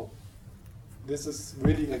 So this is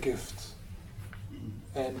really a gift.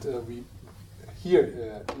 And we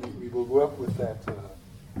will work with that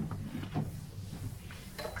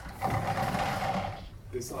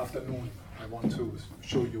this afternoon. I want to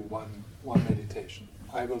show you one meditation.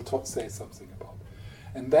 I will say something about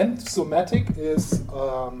it. And then somatic is,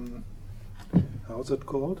 how's it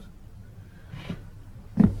called?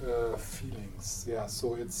 Feelings. Yeah,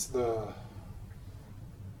 so it's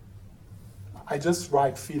I just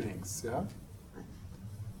write feelings, yeah?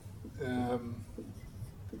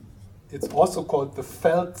 It's also called the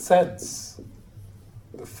felt sense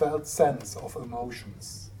of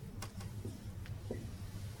emotions.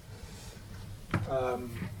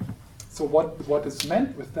 So what is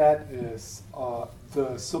meant with that is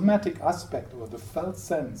the somatic aspect or the felt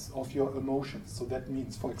sense of your emotions. So that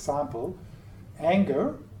means, for example,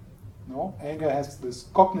 anger. Anger has this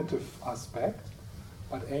cognitive aspect,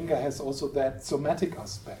 but anger has also that somatic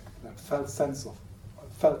aspect, that felt sense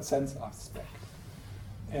aspect.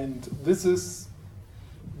 And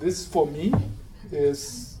this for me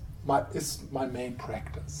is my main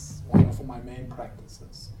practice, one of my main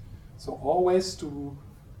practices. So always to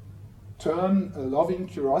turn a loving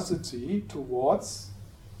curiosity towards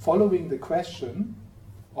following the question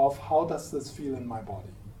of how does this feel in my body?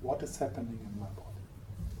 What is happening in my body?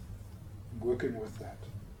 I'm working with that.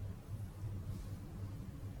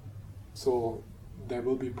 So there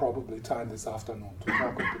will be probably time this afternoon to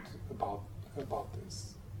talk a bit about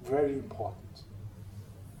this. Very important.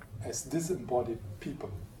 As disembodied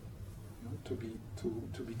people,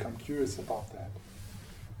 to become curious about that.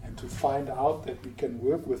 And to find out that we can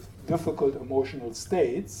work with difficult emotional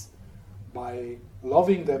states by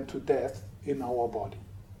loving them to death in our body,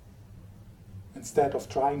 instead of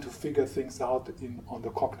trying to figure things out on the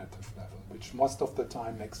cognitive level, which most of the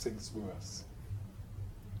time makes things worse.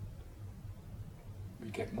 We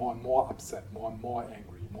get more and more upset, more and more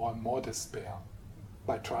angry, more and more despair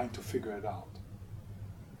by trying to figure it out.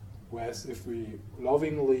 Whereas if we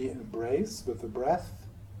lovingly embrace with the breath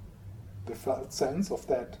the felt sense of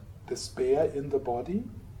that despair in the body,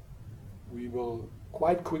 we will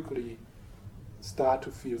quite quickly start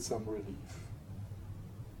to feel some relief.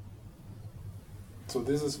 So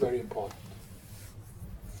this is very important.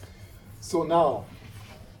 So now,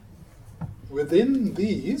 within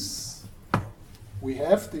these, we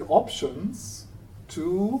have the options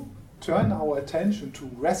to turn our attention to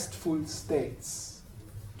restful states.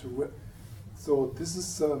 So this is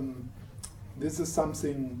something.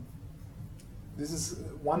 This is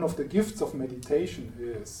one of the gifts of meditation,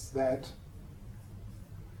 is that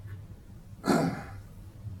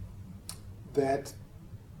that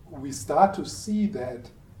we start to see that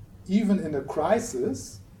even in a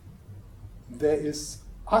crisis, there is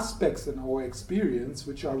aspects in our experience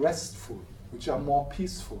which are restful, which are more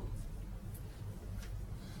peaceful.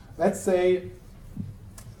 Let's say,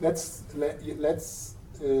 let's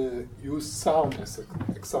use sound as an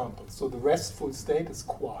example. So the restful state is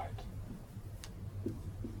quiet.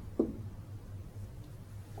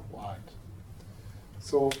 Quiet.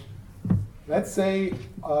 So let's say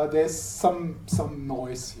there's some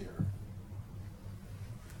noise here.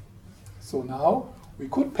 So now we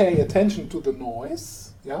could pay attention to the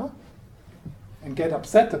noise, yeah, and get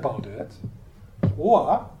upset about it,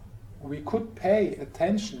 or we could pay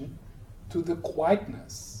attention to the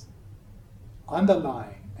quietness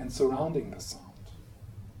underlying and surrounding the sound.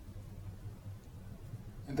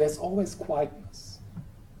 And there's always quietness.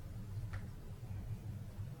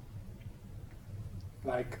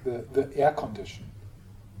 Like the air condition.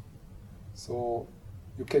 So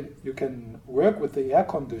you can work with the air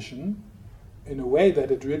condition in a way that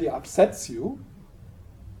it really upsets you,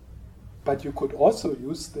 but you could also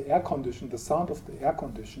use the air condition, the sound of the air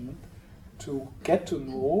condition, to get to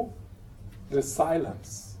know the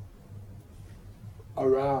silence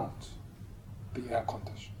around the air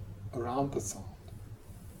condition, around the sound.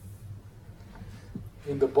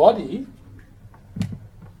 In the body,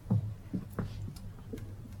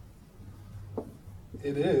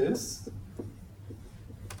 it is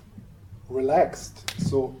relaxed.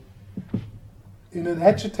 So in an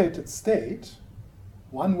agitated state,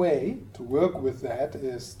 one way to work with that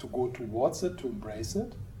is to go towards it, to embrace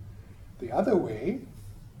it. The other way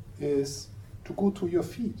is to go to your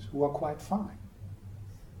feet, who are quite fine.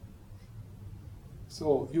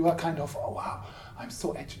 So you are kind of, oh wow, I'm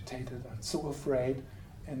so agitated, I'm so afraid.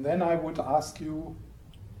 And then I would ask you,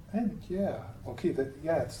 and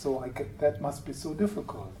so that must be so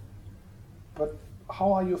difficult. But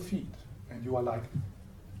how are your feet? And you are like,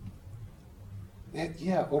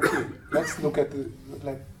 yeah, okay, let's look at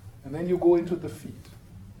and then you go into the feet.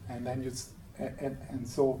 And then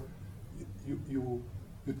so you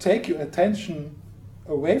take your attention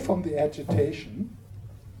away from the agitation,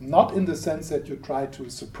 not in the sense that you try to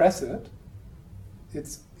suppress it.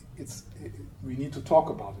 We need to talk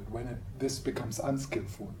about it when this becomes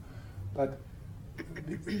unskillful. But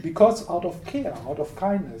because out of care, out of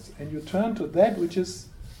kindness, and you turn to that which is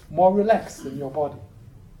more relaxed in your body.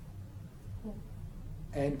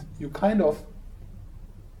 And you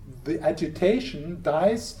the agitation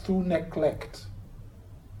dies through neglect.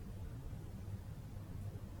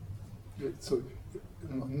 So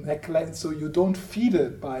you don't feed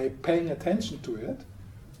it by paying attention to it,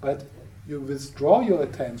 but you withdraw your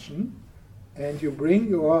attention and you bring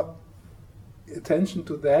your attention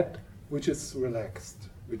to that which is relaxed,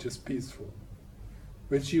 which is peaceful,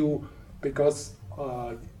 because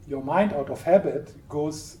your mind out of habit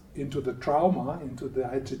goes into the trauma, into the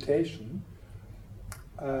agitation,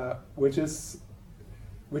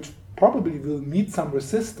 which probably will meet some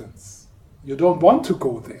resistance. You don't want to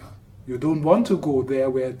go there. You don't want to go there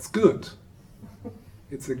where it's good.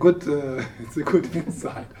 It's a good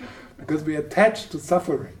insight, because we are attached to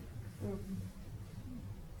suffering.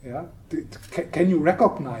 Yeah, can you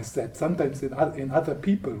recognize that sometimes in other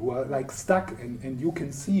people who are like stuck, and you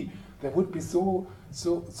can see there would be so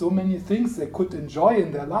many things they could enjoy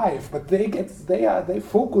in their life, but they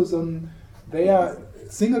focus on, they are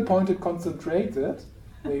single-pointed, concentrated.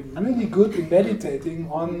 They're really good in meditating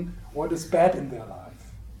on what is bad in their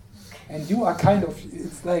life, and you are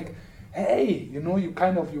it's like, hey, you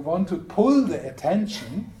want to pull the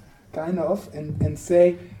attention, and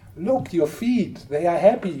say, look, your feet, they are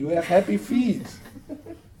happy, you have happy feet.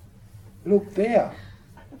 Look there.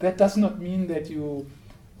 That does not mean that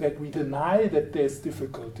we deny that there's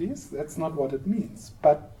difficulties. That's not what it means.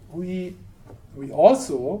 But we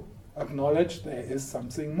also acknowledge there is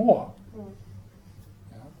something more.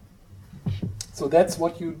 Yeah? So that's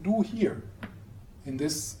what you do here, in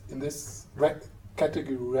this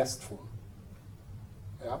category, restful.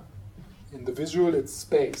 Yeah? In the visual, it's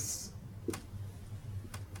space.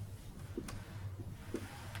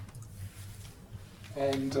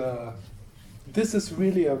 And this is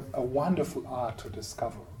really a wonderful art to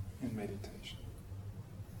discover in meditation.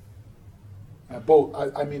 Both,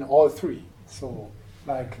 I mean all three. So,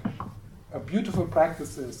 like, a beautiful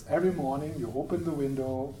practice is every morning you open the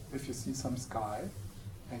window if you see some sky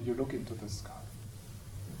and you look into the sky.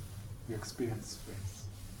 You experience space.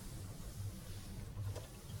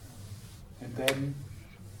 And then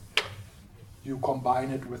you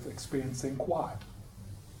combine it with experiencing quiet.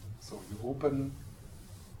 So you open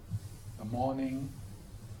the morning,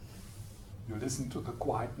 you listen to the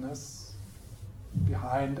quietness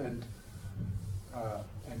behind and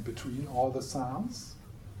between all the sounds,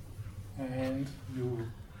 and you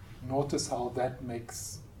notice how that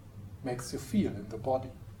makes you feel in the body.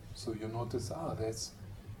 So you notice,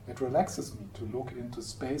 it relaxes me to look into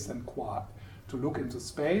space and quiet. To look into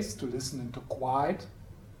space, to listen into quiet,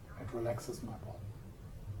 it relaxes my body.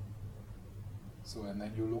 So, and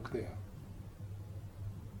then you look there.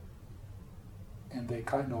 And they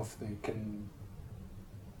can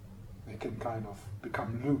kind of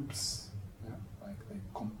become loops. Yeah? Like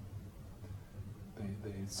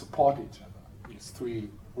they support each other, these three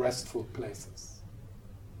restful places.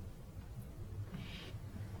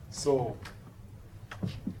 So,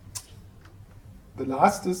 the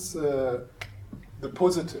last is the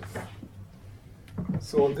positive.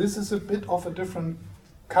 So this is a bit of a different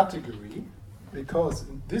category, because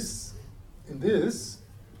in this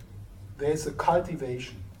there's a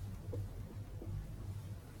cultivation.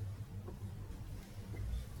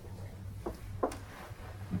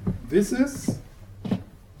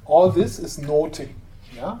 All this is noting.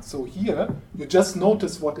 Yeah? So here you just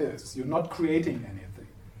notice what is. You're not creating anything.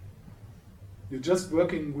 You're just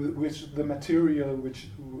working with the material,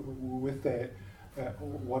 with the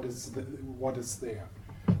what is there.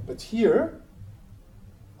 But here,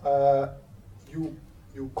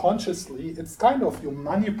 you consciously, it's kind of, you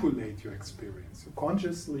manipulate your experience. You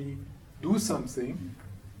consciously do something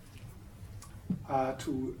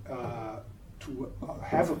to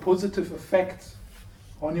have a positive effect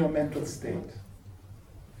on your mental state.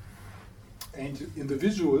 And in the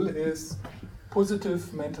visual is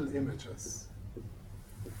positive mental images.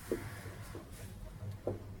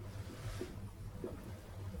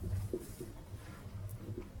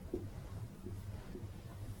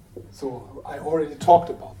 So I already talked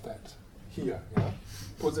about that here, yeah?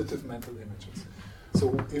 Positive mental images.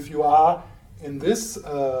 So if you are in this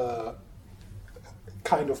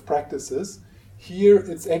kind of practices, here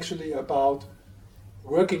it's actually about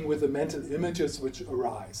working with the mental images which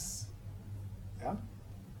arise. Yeah?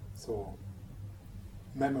 So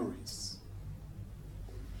memories.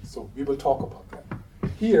 So we will talk about that.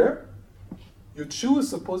 Here, you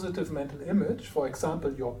choose a positive mental image, for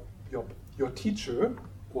example, your teacher,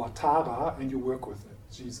 or Tara, and you work with it,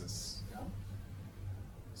 Jesus. Yeah?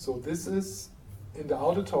 So this is, in the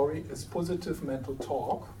auditory, is positive mental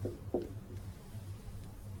talk.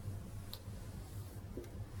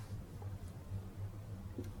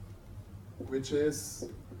 Which is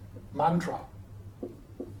mantra.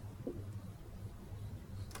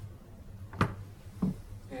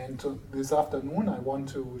 And this afternoon I want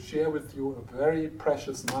to share with you a very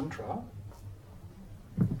precious mantra.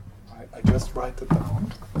 I just write it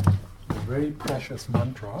down. A very precious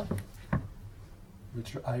mantra,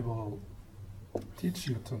 which I will teach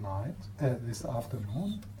you tonight, this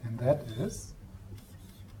afternoon, and that is,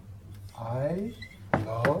 I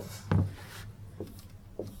love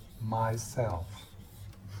myself.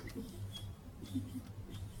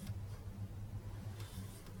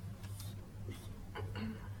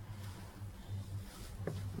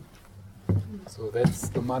 So that's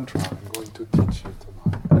the mantra I'm going to teach you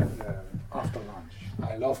tonight, after lunch.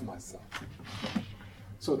 I love myself.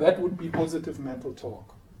 So that would be positive mental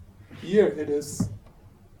talk. Here it is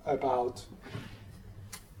about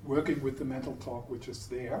working with the mental talk which is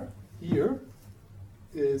there. Here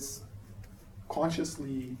is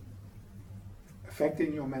consciously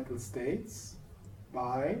affecting your mental states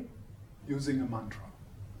by using a mantra.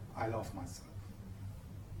 I love myself.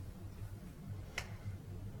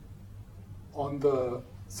 On the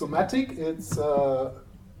somatic, it's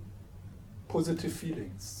positive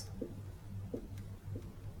feelings.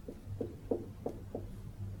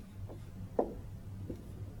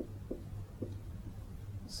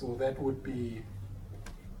 So that would be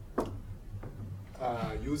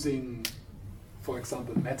using, for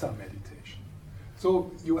example, metta meditation.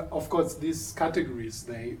 So you, of course, these categories,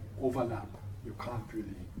 they overlap. You can't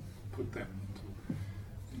really put them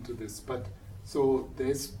into this. But so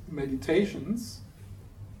there's meditations.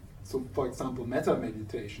 So, for example, metta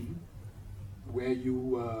meditation, where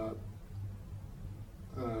you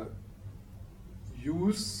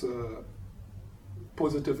use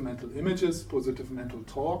positive mental images, positive mental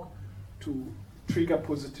talk to trigger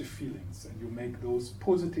positive feelings, and you make those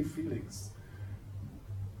positive feelings.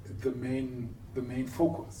 the main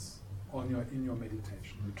focus in your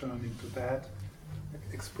meditation. Returning to that,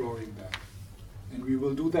 exploring that, and we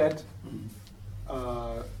will do that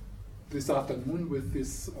this afternoon with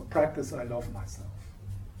this practice. I love myself.